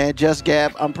 And Just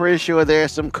Gab, I'm pretty sure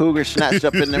there's some cougars snatched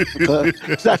up in them cubs.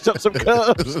 Snatched up some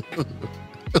cubs.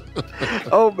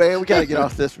 Oh man, we gotta get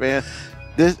off this, man.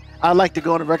 This I'd like to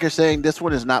go on the record saying this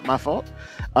one is not my fault.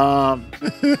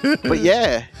 But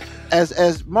yeah,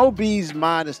 as Mo B's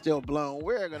mind is still blown,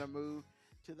 we're gonna move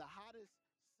to the hottest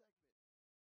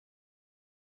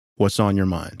What's on your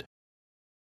mind?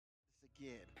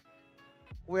 again.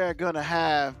 We're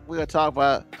gonna talk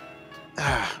about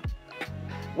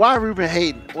why Ruben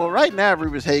hating. Well, right now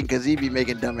Ruben's hating because he be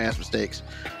making dumbass mistakes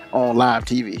on live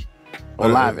TV or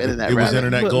live internet. It was rather.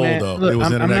 internet Look, gold, man, though. look, It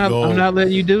was internet gold. I'm not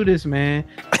letting you do this, man.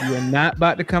 You are not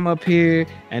about to come up here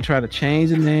and try to change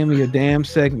the name of your damn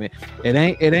segment. It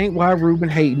ain't why Ruben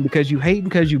hating because you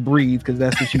breathe, because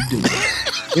that's what you do.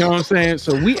 You know what I'm saying?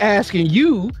 So we asking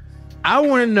you, I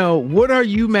want to know, what are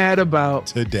you mad about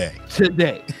Today.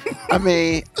 I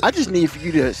mean, I just need for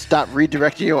you to stop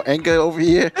redirecting your anger over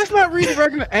here. That's not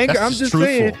redirecting the anger. That's I'm just just truthful.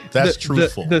 saying. That's the,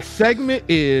 truthful. The segment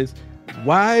is,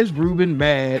 why is Ruben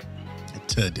mad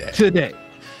today?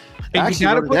 And Actually,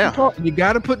 wrote it down. you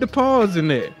gotta put the pause in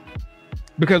there,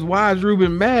 because why is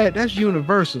Ruben mad? That's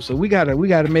universal. So we gotta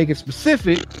make it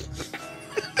specific.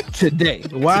 Today,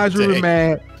 why is Ruben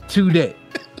mad today?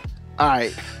 All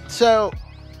right. So,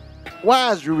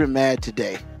 why is Ruben mad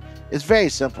today? It's very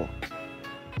simple.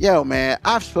 Yo, man,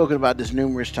 I've spoken about this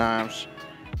numerous times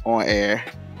on air,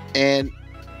 and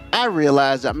I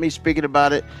realize that me speaking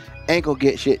about it ain't gonna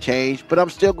get shit changed, but I'm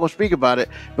still gonna speak about it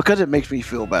because it makes me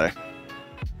feel better.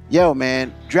 Yo,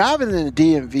 man, driving in the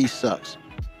DMV sucks.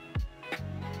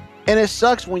 And it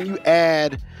sucks when you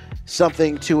add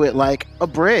something to it like a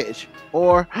bridge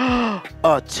or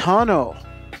a tunnel.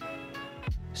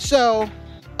 So,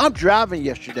 I'm driving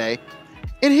yesterday,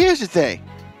 and here's the thing.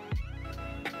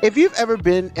 If you've ever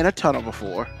been in a tunnel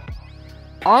before,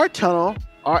 our tunnel,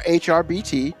 our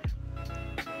HRBT,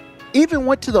 even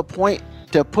went to the point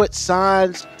to put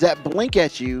signs that blink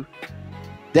at you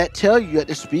that tell you that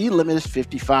the speed limit is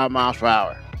 55 miles per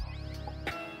hour.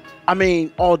 I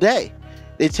mean, all day.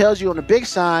 It tells you on the big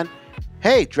sign,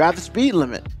 hey, drive the speed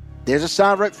limit. There's a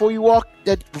sign right before you walk,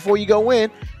 that before you go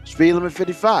in, speed limit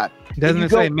 55. Doesn't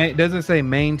it say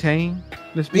maintain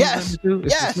the speed Yes, limit too?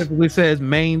 It yes. specifically says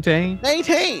maintain.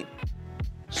 Maintain.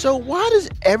 So why does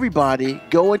everybody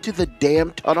go into the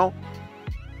damn tunnel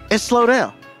and slow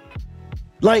down?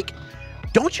 Like,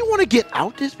 don't you want to get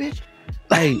out this bitch?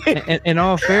 Hey, in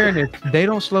all fairness, they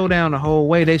don't slow down the whole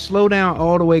way. They slow down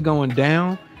all the way going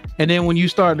down. And then when you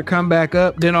start to come back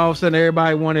up, then all of a sudden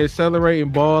everybody want to accelerate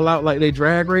and ball out like they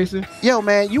drag racing. Yo,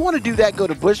 man, you want to do that, go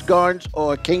to Busch Gardens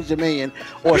or Kings Dominion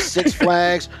or Six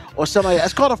Flags or something.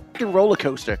 That's called a fucking roller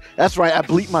coaster. That's right. I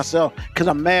bleep myself because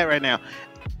I'm mad right now.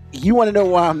 You want to know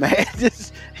why I'm mad?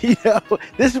 This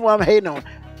is why I'm hating on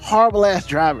horrible ass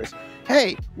drivers.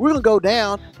 Hey, we're going to go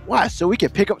down. Why? So we can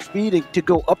pick up speed and to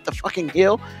go up the fucking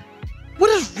hill? What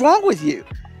is wrong with you?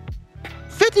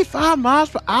 55 miles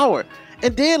per hour.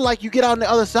 And then, like, you get out on the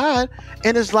other side,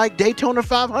 and it's like Daytona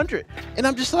 500. And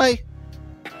I'm just like,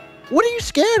 what are you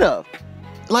scared of?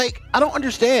 Like, I don't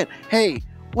understand. Hey,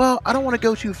 well, I don't want to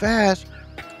go too fast.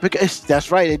 Because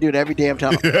that's right, they do it every damn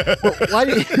time. But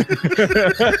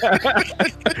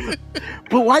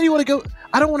why do you want to go?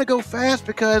 I don't want to go fast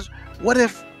because what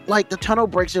if, like, the tunnel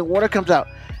breaks and water comes out?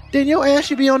 Then your ass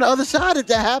should be on the other side if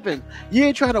that happens. You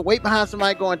ain't trying to wait behind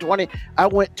somebody going 20. I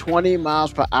went 20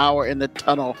 miles per hour in the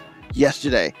tunnel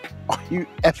yesterday. Are you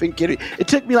effing kidding me? It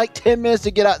took me like 10 minutes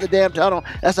to get out the damn tunnel.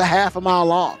 That's a half a mile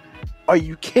long. Are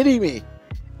you kidding me?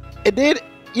 And then,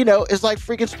 it's like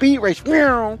freaking speed race.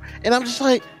 And I'm just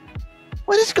like,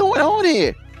 what is going on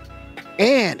here?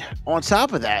 And on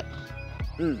top of that,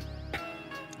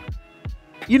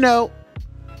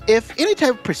 if any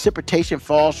type of precipitation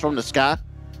falls from the sky,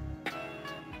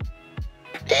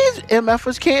 these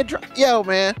MFers can't drive. Yo,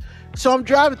 man. So I'm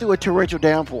driving through a torrential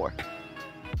downpour.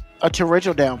 A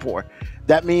torrential downpour.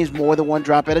 That means more than one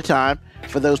drop at a time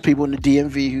for those people in the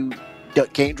DMV who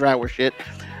can't drive worth shit.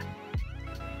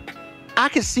 I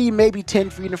could see maybe 10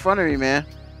 feet in front of me, man.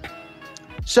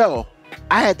 So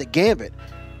I had the gambit.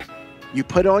 You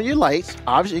put on your lights,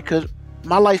 obviously, because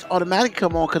my lights automatically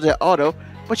come on because they're auto.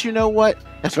 But you know what?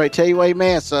 That's right. Tell you why,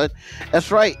 man, son.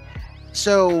 That's right.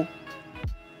 So,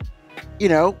 you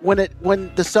know, when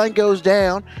the sun goes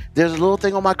down, there's a little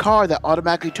thing on my car that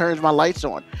automatically turns my lights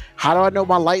on. How do I know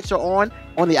my lights are on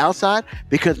the outside?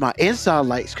 Because my inside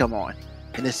lights come on,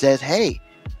 and it says, "Hey,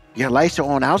 your lights are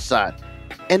on outside."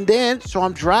 And then, so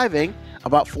I'm driving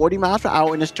about 40 miles per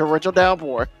hour in this torrential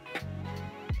downpour.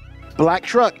 Black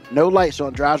truck, no lights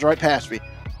on, drives right past me,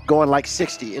 going like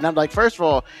 60. And I'm like, first of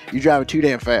all, you're driving too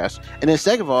damn fast. And then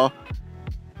second of all,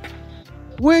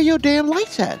 where are your damn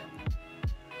lights at?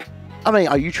 I mean,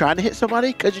 are you trying to hit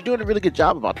somebody? Because you're doing a really good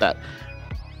job about that.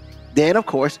 Then, of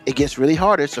course, it gets really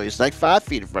harder. So it's like 5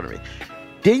 feet in front of me.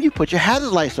 Then you put your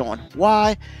hazard lights on.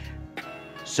 Why?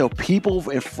 So people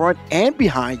in front and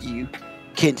behind you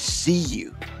can see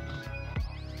you.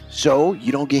 So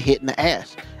you don't get hit in the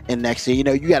ass. And next thing you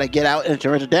know, you got to get out and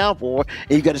turn the downpour,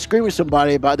 and you got to scream at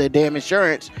somebody about their damn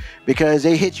insurance because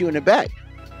they hit you in the back.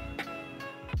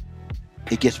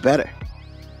 It gets better.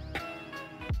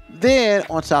 Then,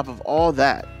 on top of all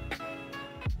that,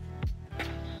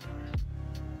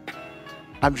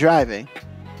 I'm driving,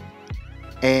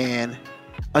 and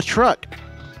a truck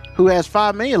who has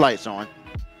 5 million lights on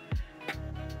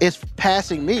is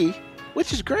passing me,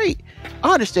 which is great.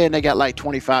 I understand they got like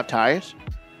 25 tires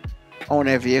on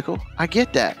their vehicle. I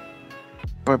get that.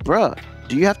 But bruh,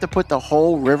 do you have to put the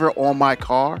whole river on my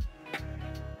car?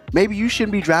 Maybe you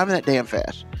shouldn't be driving that damn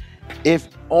fast. If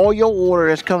all your water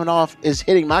that's coming off is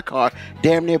hitting my car,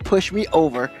 damn near push me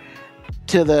over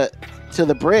to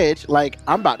the bridge, like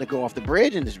I'm about to go off the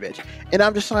bridge in this bitch. And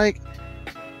I'm just like,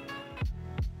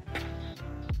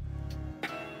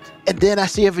 and then I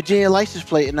see a Virginia license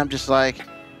plate and I'm just like,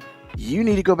 you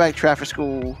need to go back to traffic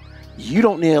school. You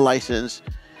don't need a license.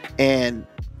 And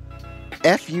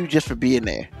F you just for being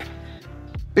there.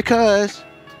 Because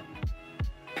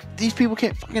these people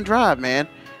can't fucking drive, man.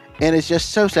 And it's just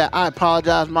so sad. I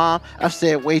apologize, Mom. I've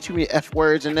said way too many F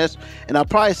words in this. And I'll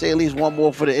probably say at least one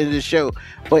more for the end of the show.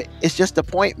 But it's just the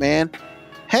point, man.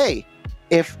 Hey,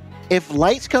 if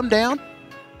lights come down,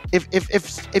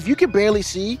 if you can barely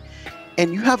see,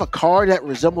 and you have a car that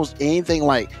resembles anything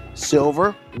like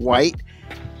silver, white,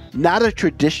 not a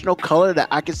traditional color that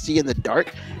I can see in the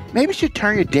dark, maybe you should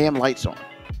turn your damn lights on.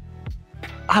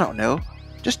 I don't know.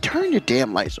 Just turn your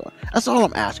damn lights on. That's all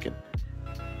I'm asking.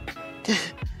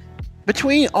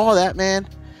 Between all that, man,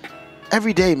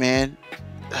 every day, man,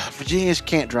 Virginians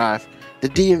can't drive. The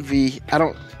DMV,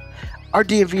 our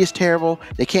DMV is terrible.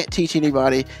 They can't teach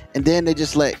anybody, and then they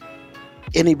just let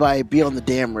anybody be on the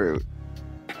damn road.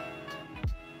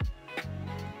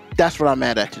 That's what I'm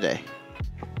mad at today.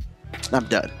 I'm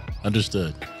done.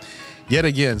 Understood. Yet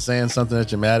again, saying something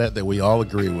that you're mad at that we all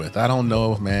agree with. I don't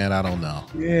know, man. I don't know.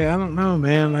 Yeah, I don't know,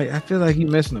 man. Like, I feel like you're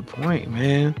missing the point,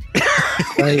 man.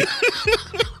 Like,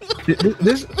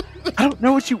 this, I don't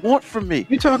know what you want from me.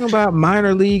 you're talking about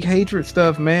minor league hatred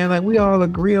stuff, man. Like, we all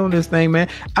agree on this thing, man.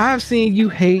 I've seen you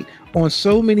hate on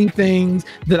so many things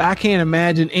that I can't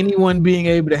imagine anyone being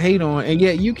able to hate on, and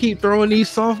yet you keep throwing these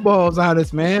softballs at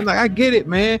us, man. Like, I get it,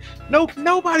 man.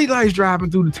 Nobody likes driving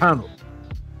through the tunnel.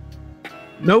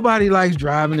 Nobody likes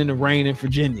driving in the rain in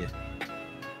Virginia.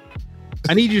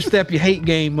 I need you to step your hate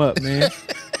game up, man.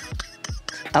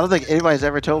 I don't think anybody's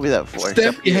ever told me that before.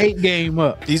 Step your hate game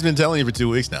up. He's been telling you for 2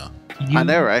 weeks now. You I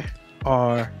know, right?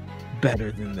 are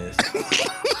better than this.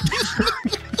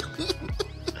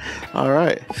 All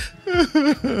right.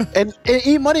 and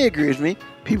E-Money agrees with me.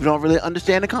 People don't really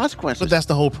understand the consequences. But that's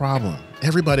the whole problem.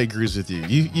 Everybody agrees with you.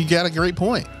 You got a great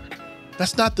point.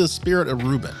 That's not the spirit of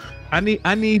Ruben. I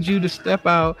need you to step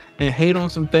out and hate on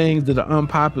some things that are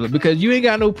unpopular, because you ain't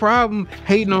got no problem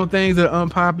hating on things that are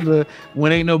unpopular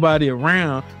when ain't nobody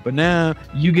around. But now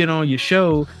you get on your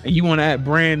show and you want to act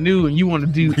brand new and you want to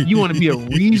be a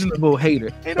reasonable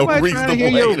hater. Ain't nobody trying to hear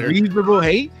your reasonable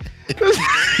hate.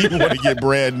 You want to get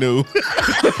brand new.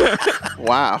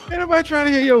 Wow. Ain't nobody trying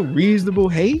to hear your reasonable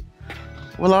hate.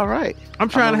 Well, all right. I'm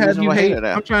trying to have you hate.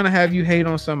 I'm trying to have you hate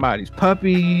on somebody's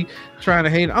puppy. Trying to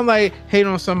hate. I'm like hate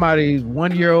on somebody's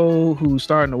 1-year-old who's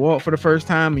starting to walk for the first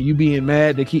time, and you being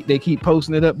mad. They keep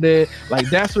posting it up there. Like,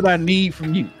 that's what I need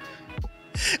from you.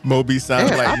 Moby sounds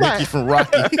like Ricky from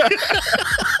Rocky.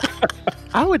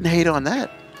 I wouldn't hate on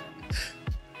that.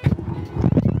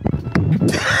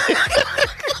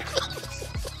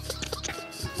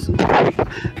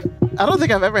 I don't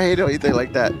think I've ever hated on anything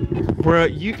like that. Bruh,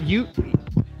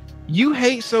 you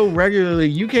hate so regularly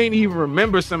you can't even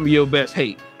remember some of your best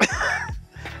hate.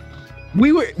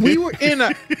 We were in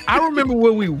a. I remember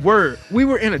where we were. We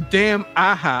were in a damn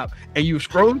IHOP, and you were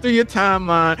scrolling through your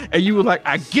timeline, and you were like,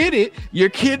 "I get it. Your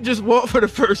kid just walked for the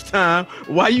first time.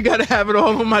 Why you got to have it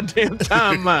all on my damn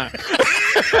timeline?"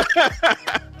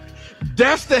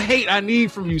 That's the hate I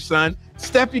need from you, son.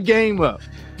 Step your game up.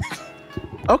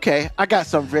 Okay, I got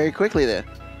something very quickly then.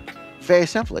 Very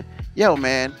simply. Yo,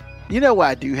 man, you know what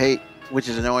I do hate, which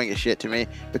is annoying as shit to me,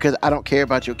 because I don't care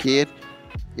about your kid?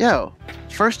 Yo,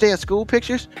 first day of school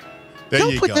pictures?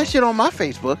 Don't put that shit on my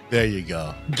Facebook. There you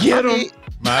go. Get him.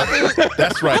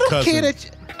 That's right, cousin.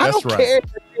 I don't care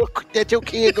that your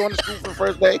kid going to school for the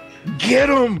first day. Get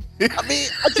him. I mean,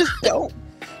 I just don't.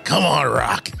 Come on,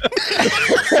 Rock.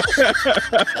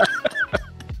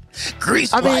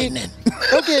 Grease lightning.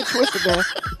 Don't get it twisted, man.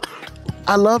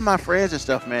 I love my friends and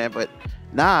stuff, man, but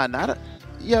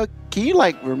yo, can you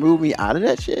like remove me out of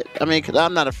that shit? I mean, because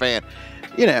I'm not a fan.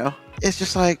 You know, it's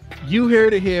just like, you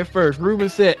heard it here first. Ruben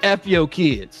said, "F your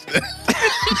kids."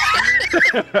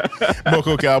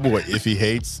 Moco Cowboy. If he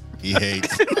hates, he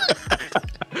hates.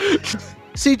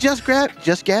 See, Just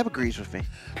Gab agrees with me.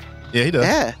 Yeah, he does.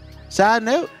 Yeah. Side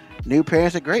note: new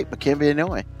parents are great, but can be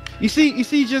annoying. You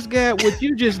see, Just Gab, what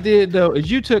you just did though is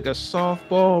you took a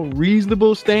softball,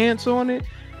 reasonable stance on it.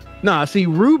 Nah, see,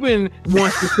 Ruben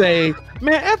wants to say,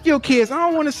 man, F your kids. I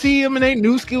don't want to see them in their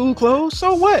new school clothes.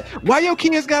 So what? Why your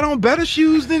kids got on better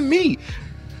shoes than me?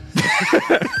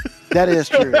 That is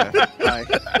true. Like,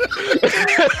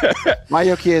 why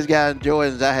your kids got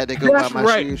Jordans? I had to go buy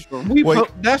my shoes from.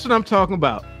 That's what I'm talking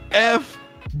about.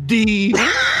 FDK.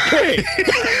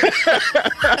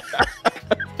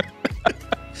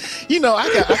 You know,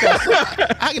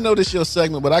 I know this your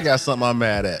segment, but I got something I'm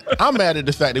mad at. I'm mad at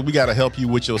the fact that we got to help you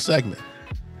with your segment.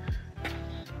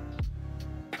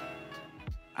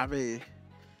 I mean,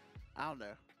 I don't know.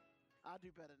 I'll do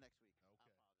better next week.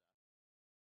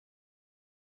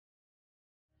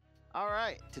 All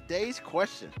right, today's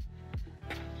question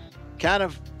kind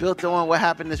of built on what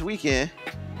happened this weekend.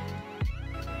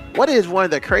 What is one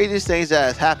of the craziest things that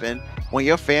has happened when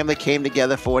your family came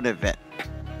together for an event?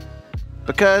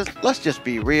 Because let's just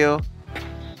be real,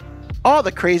 all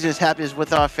the craziest happens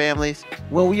with our families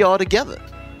when we all together.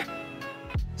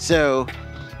 So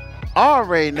I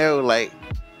already know, like,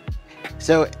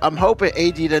 so I'm hoping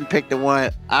AG doesn't pick the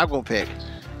one I'm gonna pick.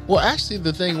 Well, actually,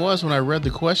 the thing was, when I read the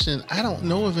question, I don't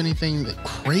know of anything that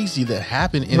crazy that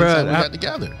happened anytime we got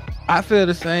together. I feel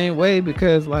the same way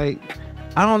because, like,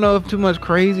 I don't know if too much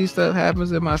crazy stuff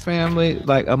happens in my family,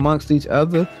 like amongst each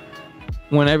other,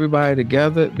 when everybody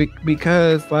together,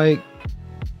 because like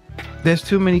there's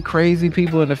too many crazy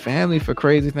people in the family for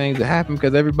crazy things to happen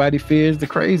because everybody fears the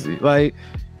crazy. Like,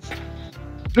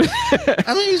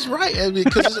 I mean, he's right. I mean,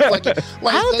 because it's like I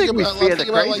don't think we fear the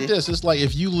crazy. Like this. It's like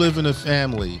if you live in a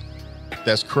family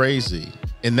that's crazy,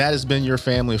 and that has been your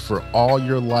family for all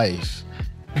your life.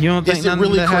 You don't think nothing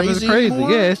really that happens crazy?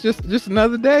 Anymore? Yeah, it's just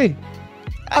another day.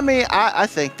 I mean, I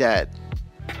think that.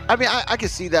 I mean, I can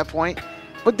see that point.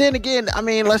 But then again, I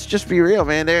mean, let's just be real,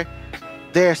 man. There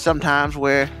are some times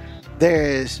where there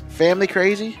is family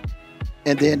crazy,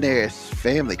 and then there's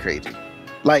family crazy.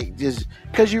 Like, just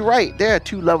because you're right, there are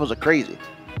two levels of crazy.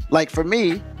 Like for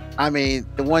me, I mean,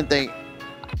 the one thing,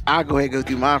 I'll go ahead and go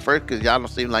through mine first because y'all don't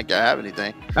seem like y'all have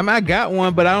anything. I mean, I got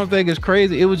one, but I don't think it's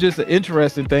crazy. It was just an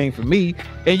interesting thing for me.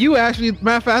 And you actually,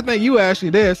 matter of fact, I think you were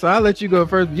actually there, so I'll let you go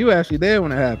first. But you were actually there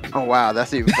when it happened. Oh wow,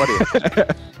 that's even funnier.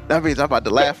 That means I'm about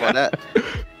to laugh on that.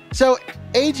 So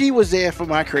AG was there for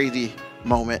my crazy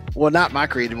moment. Well, not my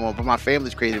crazy moment, but my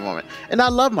family's crazy moment. And I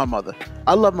love my mother.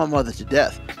 I love my mother to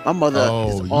death. My mother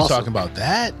is awesome. You talking about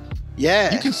that?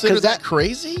 Yeah. You consider that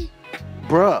crazy?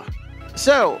 Bruh.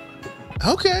 So.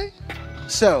 Okay.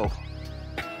 So.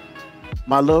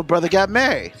 My little brother got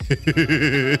married.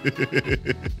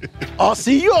 Oh,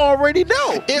 see, you already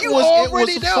know. It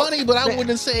was funny, but I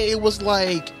wouldn't say it was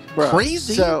like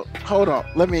crazy. So, hold on.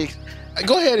 Let me...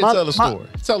 Go ahead and tell the story.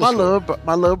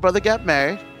 My little brother got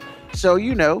married, so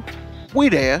you know, we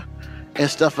there and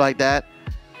stuff like that,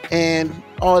 and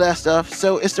all that stuff.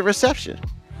 So it's the reception,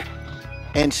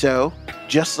 and so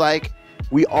just like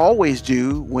we always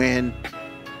do when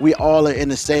we all are in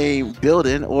the same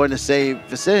building or in the same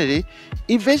vicinity,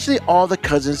 eventually all the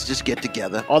cousins just get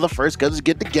together. All the first cousins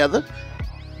get together,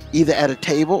 either at a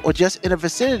table or just in a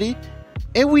vicinity,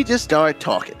 and we just start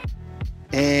talking,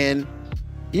 and.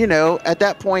 You know, at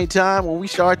that point in time, when we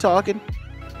start talking,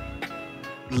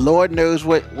 Lord knows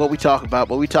what we talk about,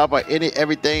 but we talk about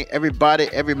everything, everybody,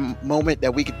 every moment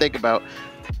that we can think about.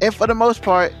 And for the most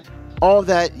part, all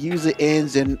that usually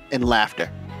ends in laughter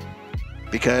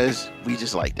because we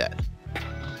just like that.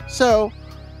 So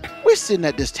we're sitting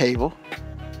at this table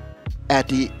at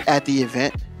the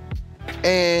event,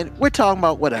 and we're talking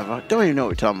about whatever. Don't even know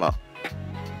what we're talking about.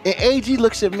 And AG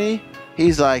looks at me.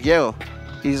 He's like, yo.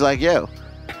 I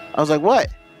was like, what?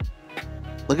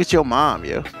 Look at your mom,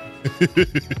 yo.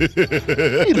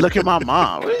 You look at my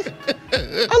mom.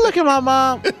 I look at my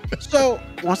mom. So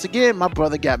once again, my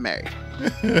brother got married.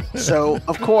 So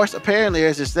of course, apparently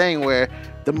there's this thing where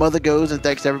the mother goes and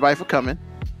thanks everybody for coming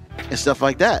and stuff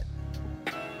like that.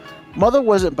 Mother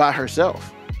wasn't by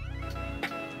herself.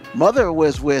 Mother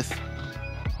was with,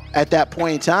 at that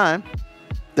point in time,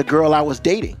 the girl I was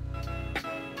dating.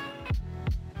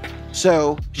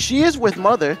 So she is with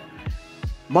mother.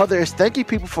 Mother is thanking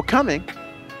people for coming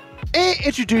and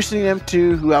introducing them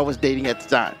to who I was dating at the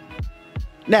time.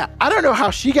 Now, I don't know how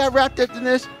she got wrapped up in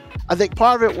this. I think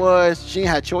part of it was she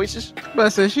had choices. But I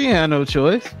said she had no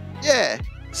choice. Yeah.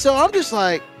 So I'm just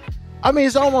like, I mean,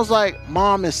 it's almost like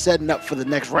mom is setting up for the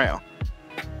next round.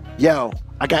 Yo,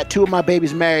 I got 2 of my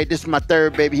babies married. This is my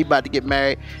 3rd baby. He about to get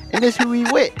married. And this is who he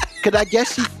with. Because I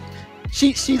guess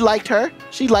she liked her.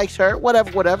 She likes her.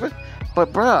 Whatever.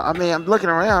 But, bro, I mean, I'm looking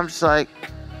around. I'm just like,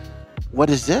 what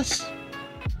is this?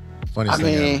 Funniest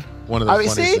thing ever. One of the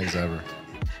funniest things ever.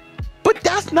 But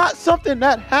that's not something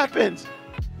that happens.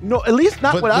 No, at least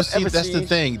not what I've ever that's seen. The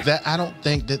thing. That I don't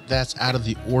think that's out of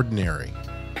the ordinary.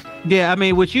 Yeah, I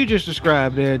mean, what you just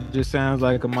described there just sounds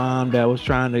like a mom that was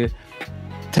trying to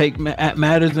take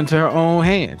matters into her own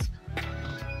hands.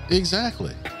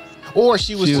 Exactly. Or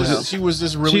she was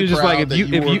just really just proud like,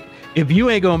 that if you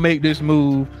ain't gonna make this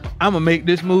move, I'm gonna make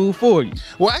this move for you.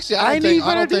 Well, actually, I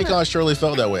don't think Shirley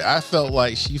felt that way. I felt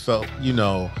like she felt,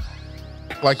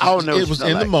 like it was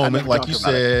in the moment, like you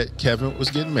said, Kevin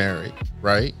was getting married,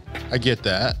 right? I get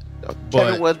that.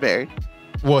 Kevin was married.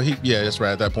 Well, that's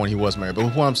right. At that point, he was married.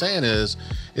 But what I'm saying is,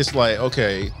 it's like,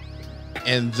 okay,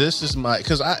 and this is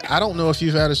because I don't know if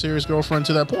you've had a serious girlfriend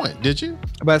to that point. Did you?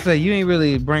 But I say you ain't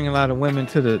really bring a lot of women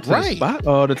to the spot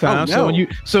all the time. Oh, no.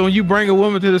 So when you bring a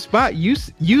woman to the spot, you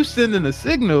sending a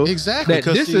signal exactly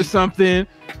that this is something.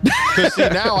 Because see,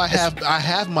 now I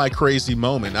have my crazy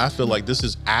moment. I feel like this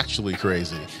is actually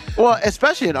crazy. Well,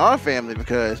 especially in our family,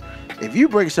 because if you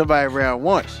bring somebody around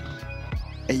once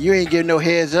and you ain't giving no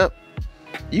heads up,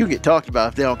 you get talked about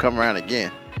if they don't come around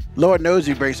again. Lord knows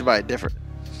you bring somebody different.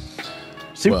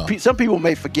 See, some people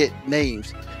may forget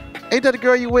names. Ain't that the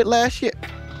girl you with last year?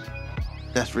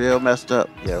 That's real messed up,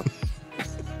 yo.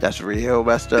 That's real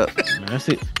messed up.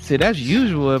 See, that's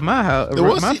usual in my house.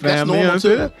 My family.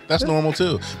 That's normal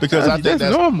too. Because I think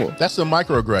that's normal. That's a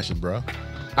microaggression, bro.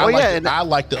 I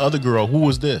like the other girl. Who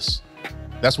was this?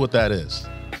 That's what that is.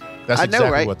 That's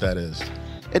exactly what that is.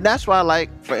 And that's why, like,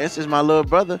 for instance, my little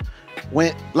brother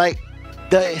went, like,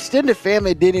 the extended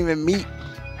family didn't even meet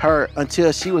her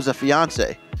until she was a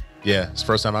fiance. Yeah, it's the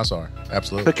first time I saw her.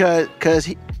 Absolutely.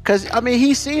 Because I mean,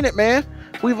 he's seen it, man.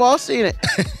 We've all seen it.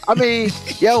 I mean,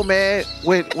 yo, man,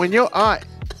 when your aunt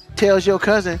tells your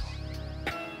cousin,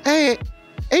 hey,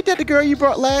 ain't that the girl you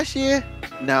brought last year?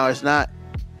 No, it's not.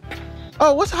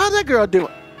 Oh, how's that girl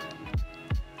doing?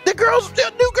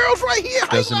 The new girl's right here.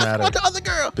 Doesn't matter about the other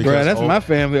girl. Bro, that's my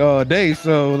family all day.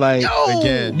 So, like,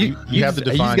 again, you have to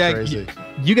define crazy.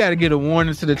 You got to get a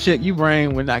warning to the chick you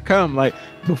bring when I come. Like,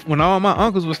 when all my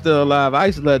uncles were still alive, I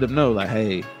used to let them know, like,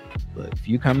 hey, look, if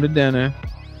you come to dinner,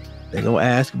 they gonna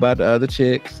ask about the other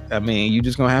chicks. I mean, you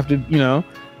just gonna have to,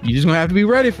 you just gonna have to be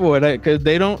ready for it, because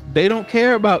they don't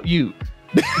care about you.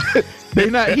 They're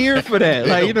not here for that.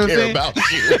 Like, you know what I'm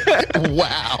saying?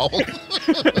 Wow.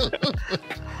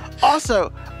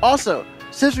 Also,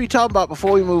 since we talked about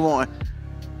before we move on,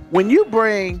 when you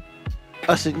bring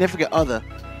a significant other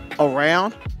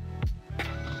around,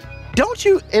 don't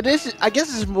you? And I guess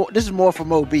this is more for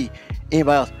Mo B.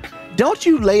 Anybody else? Don't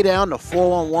you lay down the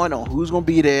 411 on who's gonna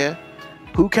be there,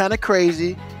 who kind of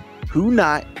crazy, who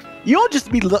not? You don't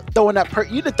just be throwing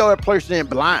you just throw that person in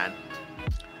blind.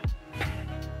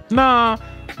 Nah,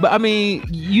 but I mean,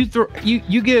 you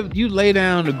lay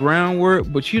down the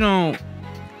groundwork, but you don't,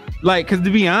 like, because to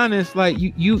be honest, like,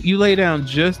 you lay down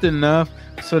just enough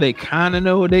so they kind of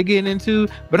know what they're getting into.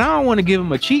 But I don't want to give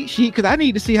them a cheat sheet because I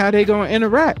need to see how they're gonna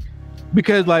interact.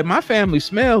 Because, like, my family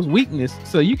smells weakness,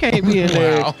 so you can't be in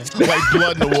there. Wow. Like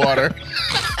blood in the water.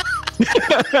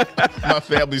 My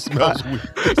family smells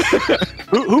weakness.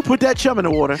 Who put that chum in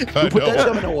the water?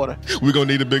 We're gonna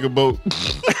need a bigger boat.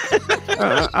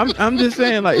 I'm just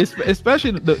saying, like,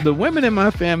 especially the women in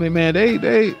my family, man,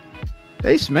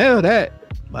 they smell that.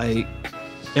 Like,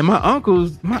 and my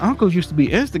uncles used to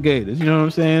be instigators, you know what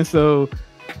I'm saying? So,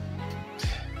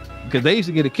 because they used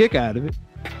to get a kick out of it.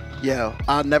 Yo,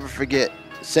 I'll never forget.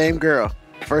 Same girl.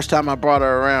 First time I brought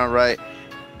her around, right?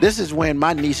 This is when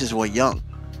my nieces were young.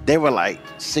 they were like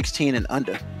 16 and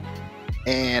under,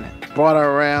 and brought her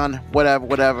around,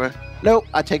 whatever. Nope,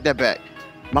 I take that back.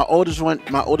 My oldest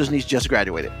niece just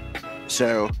graduated,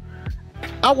 so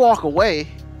I walk away.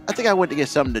 I think I went to get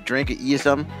something to drink or eat or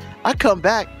something. I come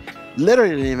back,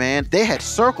 literally, man, they had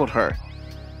circled her.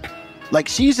 Like,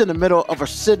 she's in the middle of her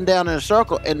sitting down in a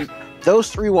circle, and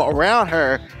those three were around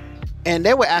her, and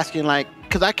they were asking, like,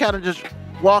 because I kind of just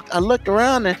walked, I looked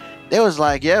around, and they was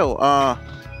like, yo,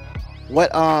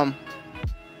 what's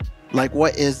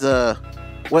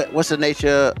the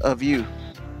nature of you,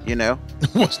 you know?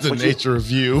 What's the nature of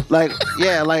you? Like,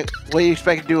 yeah, like, what do you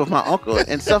expect to do with my uncle?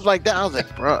 And stuff like that. I was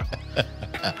like, bro.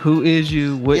 Who is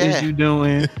you? What is you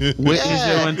doing? What is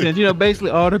your intent? You know,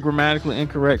 basically all the grammatically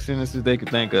incorrect sentences they could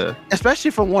think of.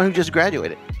 Especially from one who just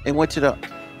graduated and went to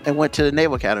the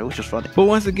Naval Academy, which was funny. But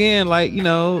once again, like, you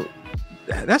know,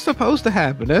 that's supposed to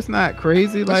happen. That's not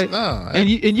crazy. Like, and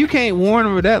you can't warn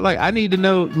them of that. Like, I need to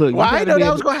know. Look, well, I know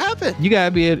that was gonna happen. You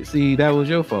gotta be able to see that was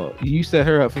your fault. You set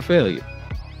her up for failure.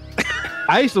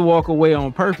 I used to walk away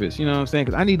on purpose. You know what I'm saying?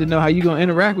 Because I need to know how you gonna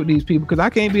interact with these people. Because I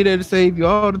can't be there to save you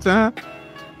all the time.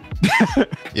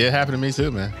 Yeah, it happened to me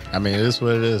too, man. I mean, it is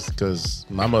what it is. Because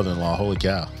my mother-in-law, holy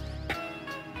cow.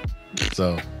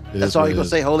 So that's all you gonna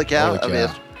say, holy cow?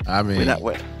 I mean, we're not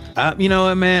wet. You know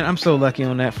what, man? I'm so lucky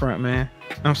on that front, man.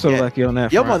 I'm so lucky on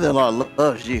that Your front. mother-in-law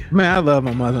loves you. Man, I love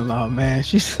my mother-in-law, man.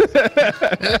 She's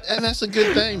and that's a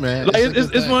good thing, man. Like,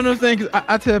 it's one of those things.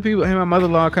 I tell people, hey, my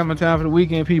mother-in-law come in town for the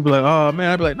weekend. People like, oh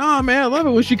man, I'd be like, no, man, I love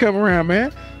it when she come around,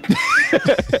 man.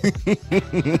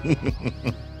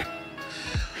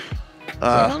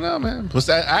 I don't know, man. But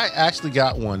I actually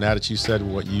got one now that you said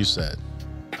what you said.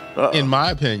 In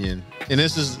my opinion, and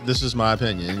this is my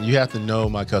opinion, and you have to know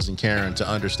my cousin Karen to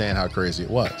understand how crazy it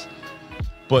was.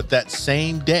 But that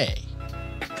same day,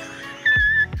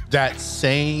 that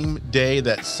same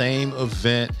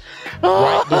event,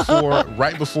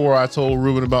 right before I told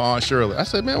Ruben about Aunt Shirley, I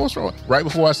said, man, what's wrong? Right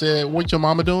before I said, what your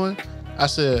mama doing? I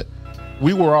said,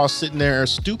 we were all sitting there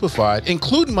stupefied,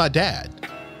 including my dad.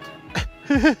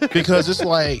 Because it's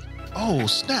like, oh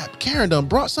snap, Karen done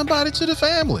brought somebody to the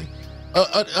family.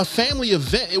 A family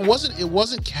event. It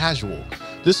wasn't casual.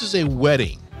 This is a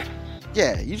wedding.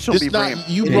 Yeah, you just don't be bringing.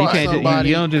 You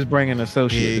don't just bring an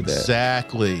associate.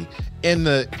 Exactly. And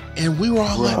we were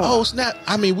all like, oh snap.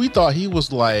 I mean, we thought he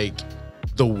was like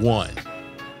the one,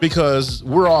 because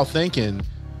we're all thinking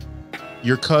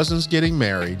your cousin's getting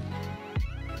married.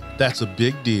 That's a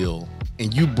big deal,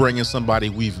 and you bringing somebody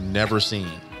we've never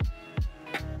seen.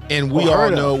 And we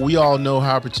all know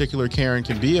how particular Karen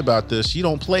can be about this. She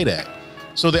don't play that.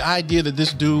 So the idea that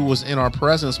this dude was in our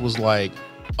presence was like,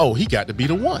 oh, he got to be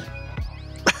the one.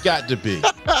 Got to be.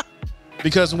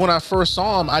 Because when I first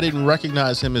saw him, I didn't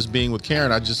recognize him as being with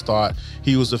Karen. I just thought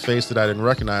he was a face that I didn't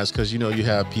recognize, because, you know, you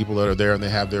have people that are there and they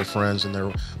have their friends and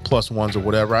their plus ones or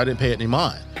whatever. I didn't pay it any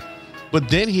mind. But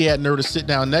then he had nerve to sit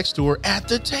down next to her at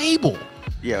the table.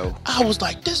 Yo. I was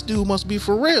like, this dude must be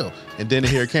for real. And then to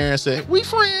hear Karen say, we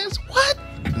friends? What?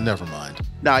 Never mind.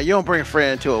 Nah, you don't bring a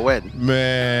friend to a wedding.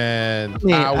 Man,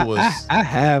 I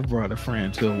have brought a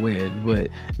friend to a wedding, but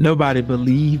nobody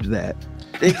believed that.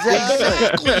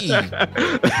 Exactly.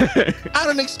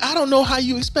 I don't know how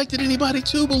you expected anybody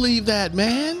to believe that,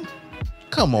 man.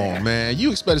 Come on, man.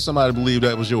 You expected somebody to believe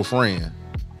that was your friend.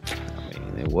 I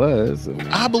mean, it was.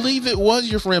 I believe it was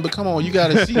your friend, but come on, you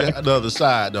got to see the other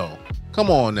side, though.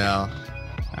 Come on now.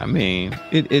 I mean,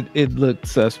 it looked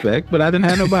suspect, but I didn't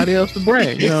have nobody else to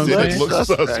bring. You know what I'm saying? It looked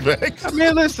suspect. I mean,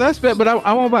 it looked suspect, but I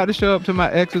wasn't about to show up to my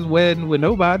ex's wedding with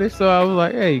nobody. So I was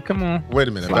like, hey, come on. Wait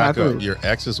a minute. Back up. Your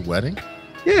ex's wedding?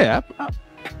 Yeah.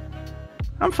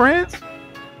 I'm friends.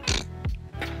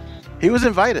 He was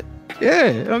invited. Yeah.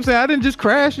 You know what I'm saying? I didn't just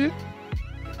crash it.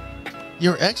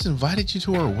 Your ex invited you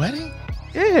to her wedding?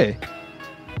 Yeah.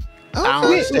 I don't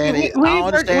understand it. I don't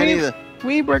understand either.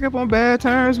 We ain't break up on bad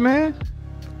terms, man.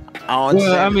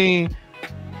 Well, I mean,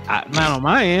 not on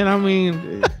my end. I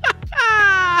mean,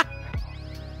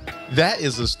 that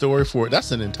is a story for it.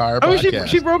 That's an entire podcast.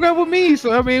 She broke up with me,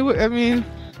 so I mean,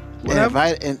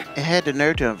 and had the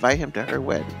nerve to invite him to her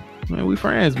wedding. Man, we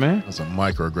friends, man. That's a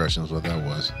microaggression, is what that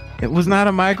was. It was not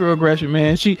a microaggression,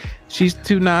 man. She's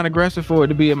too non-aggressive for it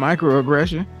to be a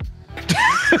microaggression.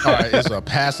 All right, it's a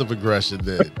passive aggression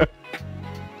then.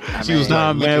 She was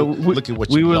like, man. Look at what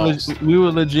you lost. We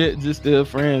were legit just still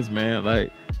friends, man.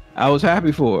 Like, I was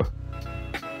happy for her.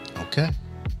 Okay.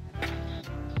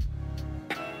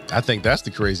 I think that's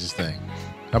the craziest thing.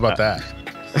 How about that?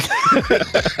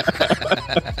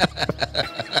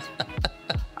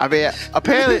 I mean,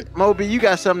 apparently, Moby, you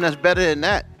got something that's better than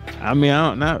that. I mean, I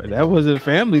don't know. That was a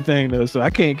family thing though, so I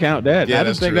can't count that. Yeah, I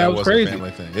that's didn't think true. that was crazy. A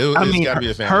family thing. It's got to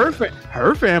be a family.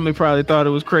 Her family probably thought it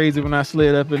was crazy when I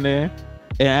slid up in there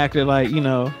and acted like we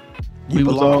was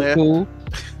belong all there? cool.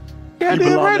 Yeah,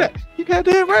 belong right. there? You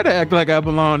goddamn right to act like I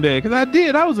belong there because I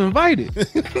did. I was invited.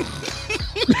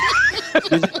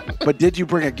 But did you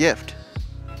bring a gift?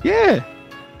 Yeah.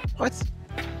 What?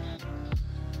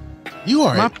 You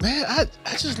are man. I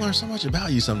just learned so much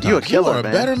about you. Sometimes You a killer, You are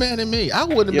man. a better man than me. I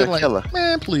wouldn't You're have been a like, killer.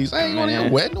 man, please, I ain't going to your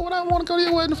Man. wedding. What I want to go to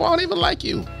your wedding for? I don't even like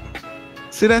you.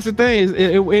 See, that's the thing.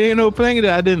 It ain't no thing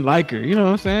that I didn't like her. You know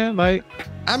what I'm saying? Like,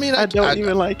 I mean, I don't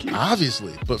even like you.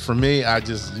 Obviously, but for me, I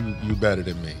just you better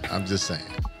than me. I'm just saying.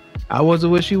 I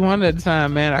wasn't what she wanted at the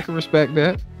time, man. I can respect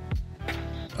that.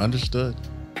 Understood.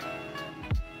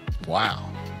 Wow,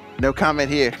 No comment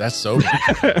here. that's so.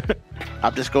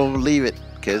 I'm just gonna leave it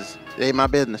because it ain't my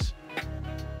business.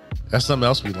 That's something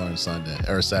else we learned Sunday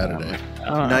or Saturday.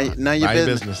 None of your Mind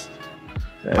business.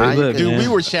 Hey, Mind your look, Dude, man, we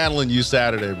were channeling you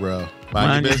Saturday, bro.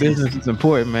 mind your business is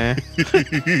important, man.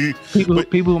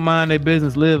 People who mind their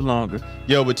business live longer.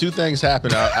 Yo, but two things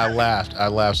happened. I laughed. I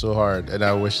laughed so hard, and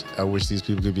I wish these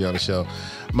people could be on the show.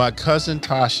 My cousin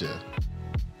Tasha,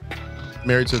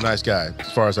 married to a nice guy,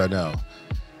 as far as I know,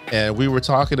 and we were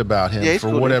talking about him Yeah, he's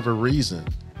for cool, whatever reason,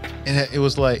 and it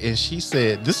was like, and she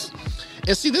said this.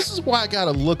 And see, this is why I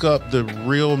gotta look up the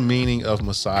real meaning of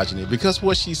misogyny, because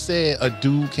what she said a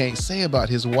dude can't say about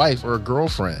his wife or a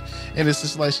girlfriend. And it's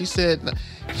just like she said,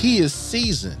 he is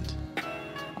seasoned.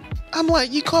 I'm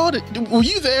like, you called it. Were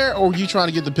you there, or were you trying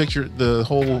to get the picture? The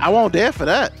whole I won't dare for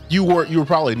that. you were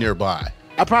probably nearby.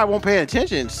 I probably won't pay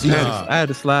attention. Nah. I had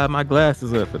to slide my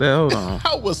glasses up for that. Hold on.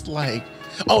 I was like,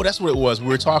 oh, that's what it was. We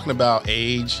were talking about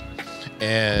age,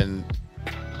 and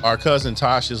our cousin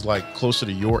Tasha's like closer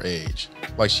to your age.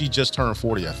 Like she just turned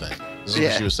 40, I think. This is what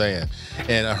Yeah. she was saying.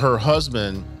 And her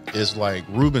husband is like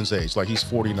Ruben's age, like he's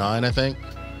 49, I think.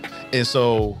 And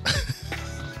so,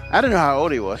 I didn't know how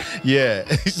old he was. yeah.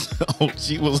 So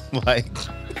she was like,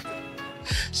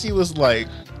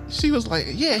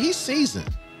 yeah, he's seasoned.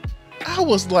 I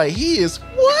was like, he is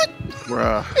what?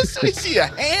 Bruh. Is he a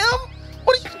ham?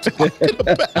 What are you talking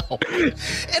about?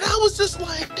 And I was just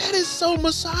like, that is so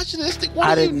misogynistic. What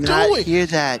I are did you not doing? hear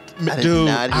that. I did Dude,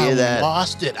 not hear I that.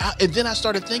 lost it. And then I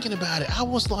started thinking about it. I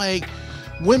was like,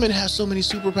 women have so many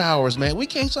superpowers, man. We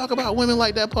can't talk about women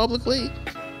like that publicly.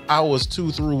 I was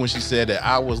too through when she said that.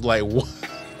 I was like, what?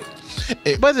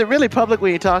 Was it really public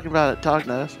when you're talking to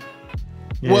us?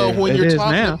 Well, Yeah, when it you're is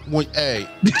talking, now.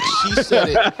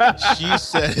 she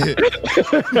said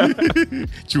it.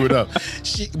 Chew it up.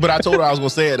 But I told her I was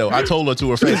gonna say it though. I told her to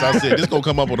her face. I said, "This gonna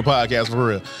come up on the podcast for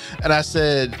real." And I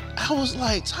said, "I was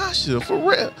like, Tasha, for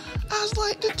real." I was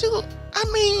like, "Dude, I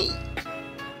mean,"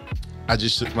 I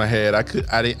just shook my head. I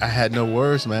had no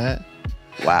words, man.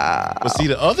 Wow. But see,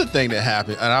 the other thing that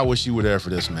happened, and I wish you were there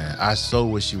for this, man. I so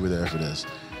wish you were there for this.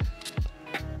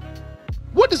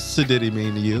 What does sedity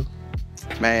mean to you?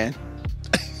 Man.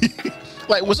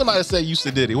 Like when somebody say you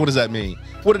sedity, what does that mean?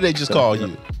 What did they just call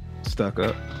you? Stuck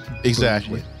up.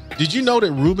 Exactly. Did you know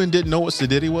that Ruben didn't know what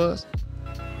sedity was?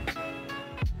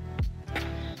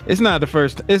 It's not the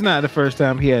first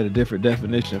time he had a different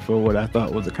definition for what I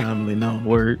thought was a commonly known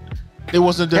word. It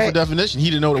wasn't a different Hey. definition. He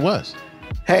didn't know what it was.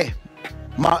 Hey,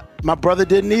 my brother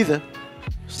didn't either.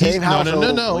 Same No. household.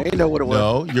 We didn't know what it was.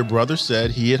 No, your brother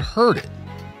said he had heard it.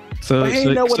 So, But he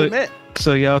didn't know what it meant.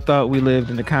 So y'all thought we lived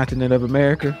in the continent of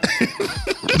America?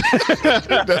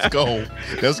 Let's go.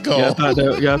 Let's go. Y'all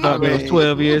thought there was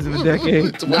 12 years in a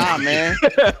decade? Nah, man.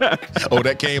 Oh,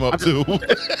 that came up too.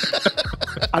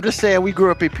 I'm just saying we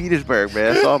grew up in Petersburg,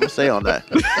 man. That's all I'm gonna say on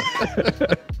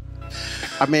that.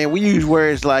 I mean, we use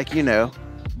words like,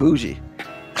 bougie.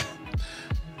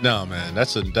 No, man,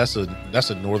 that's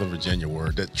a Northern Virginia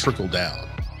word that trickled down.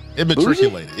 It Bougie?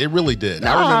 matriculated. It really did.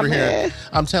 I Nah, remember hearing. man.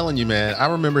 I'm telling you, man. I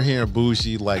remember hearing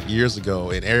bougie like years ago,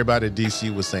 and everybody in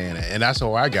DC was saying it, and that's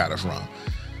where I got it from.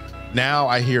 Now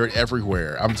I hear it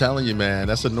everywhere. I'm telling you, man.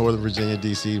 That's a Northern Virginia,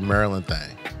 DC, Maryland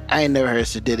thing. I ain't never heard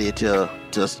sedity until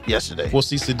just yesterday. Well,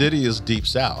 see, sedity is deep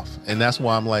south, and that's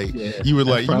why I'm like, Yeah, you were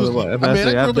like, that's probably why. I If I mean,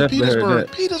 say, I I've grew up in definitely heard Petersburg.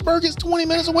 that. Petersburg is 20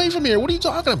 minutes away from here. What are you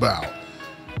talking about,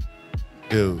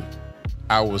 dude?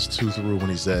 I was too through when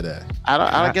he said that.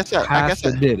 I guess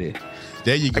I did it.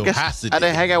 There you go. guess Hasid. I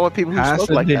didn't hang out with people who spoke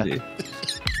like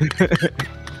that.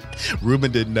 Ruben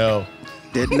didn't know.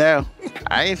 Didn't know.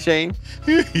 I ain't ashamed.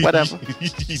 Whatever.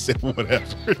 He said whatever.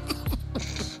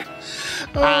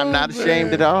 I'm not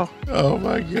ashamed at all Oh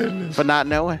my goodness. for not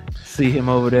knowing. See him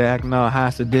over there acting all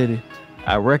hostile did it.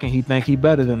 I reckon he think he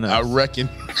better than us. I reckon.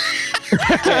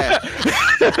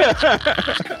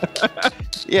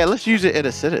 Yeah, let's use it in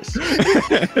a sentence.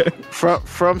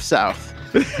 from South.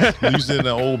 Using an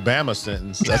old Bama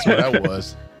sentence. That's what that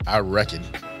was. I reckon.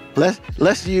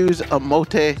 Let's use a mote.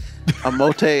 Dang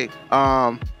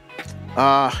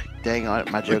on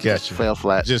it, my joke just fell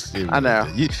flat. I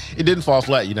know. It didn't fall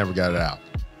flat. You never got it out.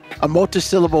 A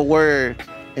multi-syllable word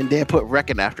and then put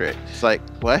reckon after it. It's like,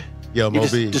 what? Yo, you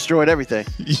Moby. just destroyed everything.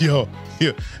 Yo,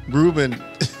 Ruben.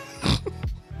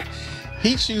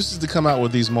 He chooses to come out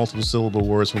with these multiple syllable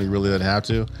words when he really doesn't have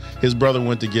to. His brother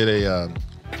went to get a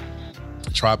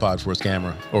tripod for his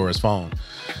camera or his phone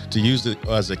to use it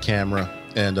as a camera,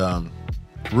 and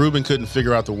Ruben couldn't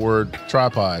figure out the word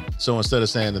tripod. So instead of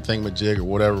saying the thingamajig or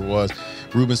whatever it was,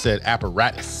 Ruben said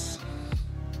apparatus,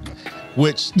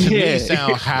 which to me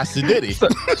sound Hasidity.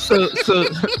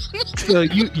 So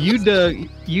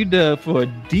you dug for a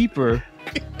deeper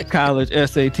college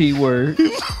SAT word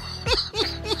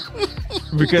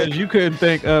because you couldn't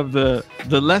think of the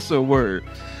lesser word.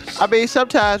 I mean,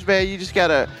 sometimes, man, you just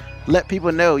gotta let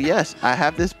people know, yes, I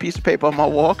have this piece of paper on my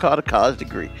wall called a college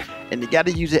degree, and you got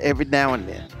to use it every now and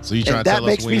then. So you trying to tell us that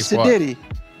makes me Sadiddy,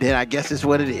 then I guess it's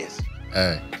what it is.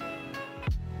 Hey,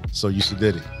 so you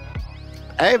Sadiddy.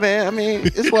 Hey, man, I mean,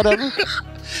 it's whatever.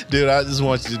 Dude, I just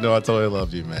want you to know I totally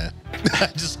love you, man.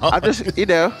 I'm just, you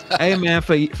know. Hey, man,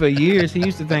 for years, he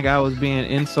used to think I was being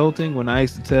insulting when I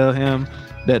used to tell him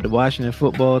that the Washington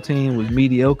football team was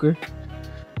mediocre.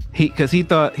 Because he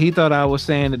thought I was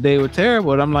saying that they were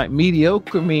terrible. And I'm like,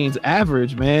 mediocre means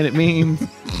average, man. It means,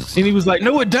 and he was like,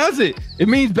 no, it doesn't. It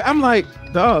means, I'm like,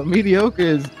 dog, mediocre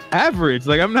is average.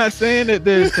 Like, I'm not saying that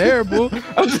they're terrible.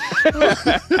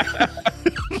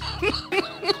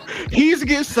 He used to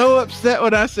get so upset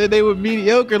when I said they were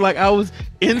mediocre, like I was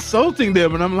insulting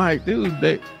them. And I'm like, dude,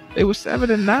 they were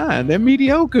 7-9. They're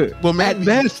mediocre. Well, maybe, at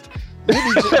best.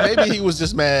 Maybe he was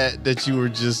just mad that you were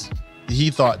just. He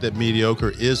thought that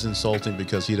mediocre is insulting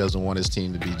because he doesn't want his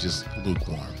team to be just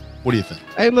lukewarm. What do you think?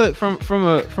 Hey, look, from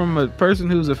a person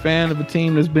who's a fan of a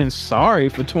team that's been sorry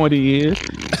for 20 years,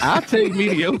 I'll take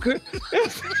mediocre.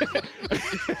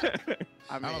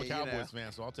 I'm a Cowboys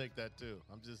fan, so I'll take that too.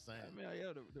 I'm just saying. I mean,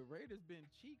 the Raiders been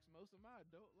cheeks most of my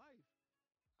adult life.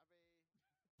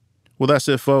 Well, that's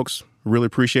it, folks. Really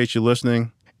appreciate you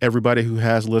listening. Everybody who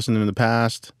has listened in the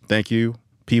past, thank you.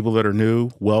 People that are new,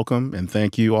 welcome, and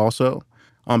thank you also.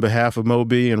 On behalf of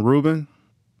Moby and Ruben,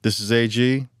 this is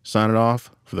AG, signing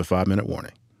off for the 5-minute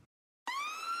warning.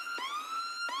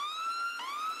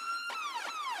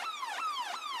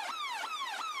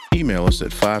 Email us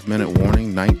at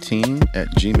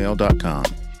 5minutewarning19@gmail.com.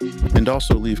 And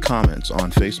also leave comments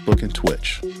on Facebook and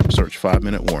Twitch. Search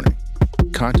 5-Minute Warning.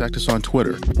 Contact us on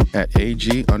Twitter at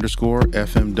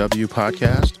AG_FMW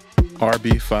Podcast,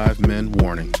 RB5Men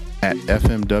Warning. At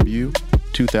FMW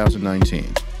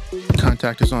 2019.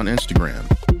 Contact us on Instagram,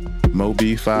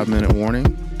 Moby 5-Minute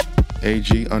Warning,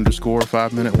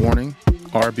 AG_5-Minute Warning,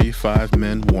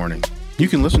 RB5Men Warning. You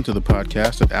can listen to the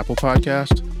podcast at Apple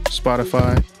Podcast,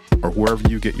 Spotify, or wherever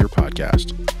you get your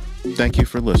podcast. Thank you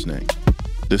for listening.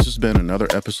 This has been another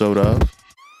episode of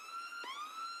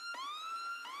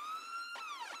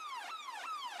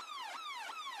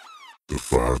The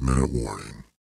 5-Minute Warning.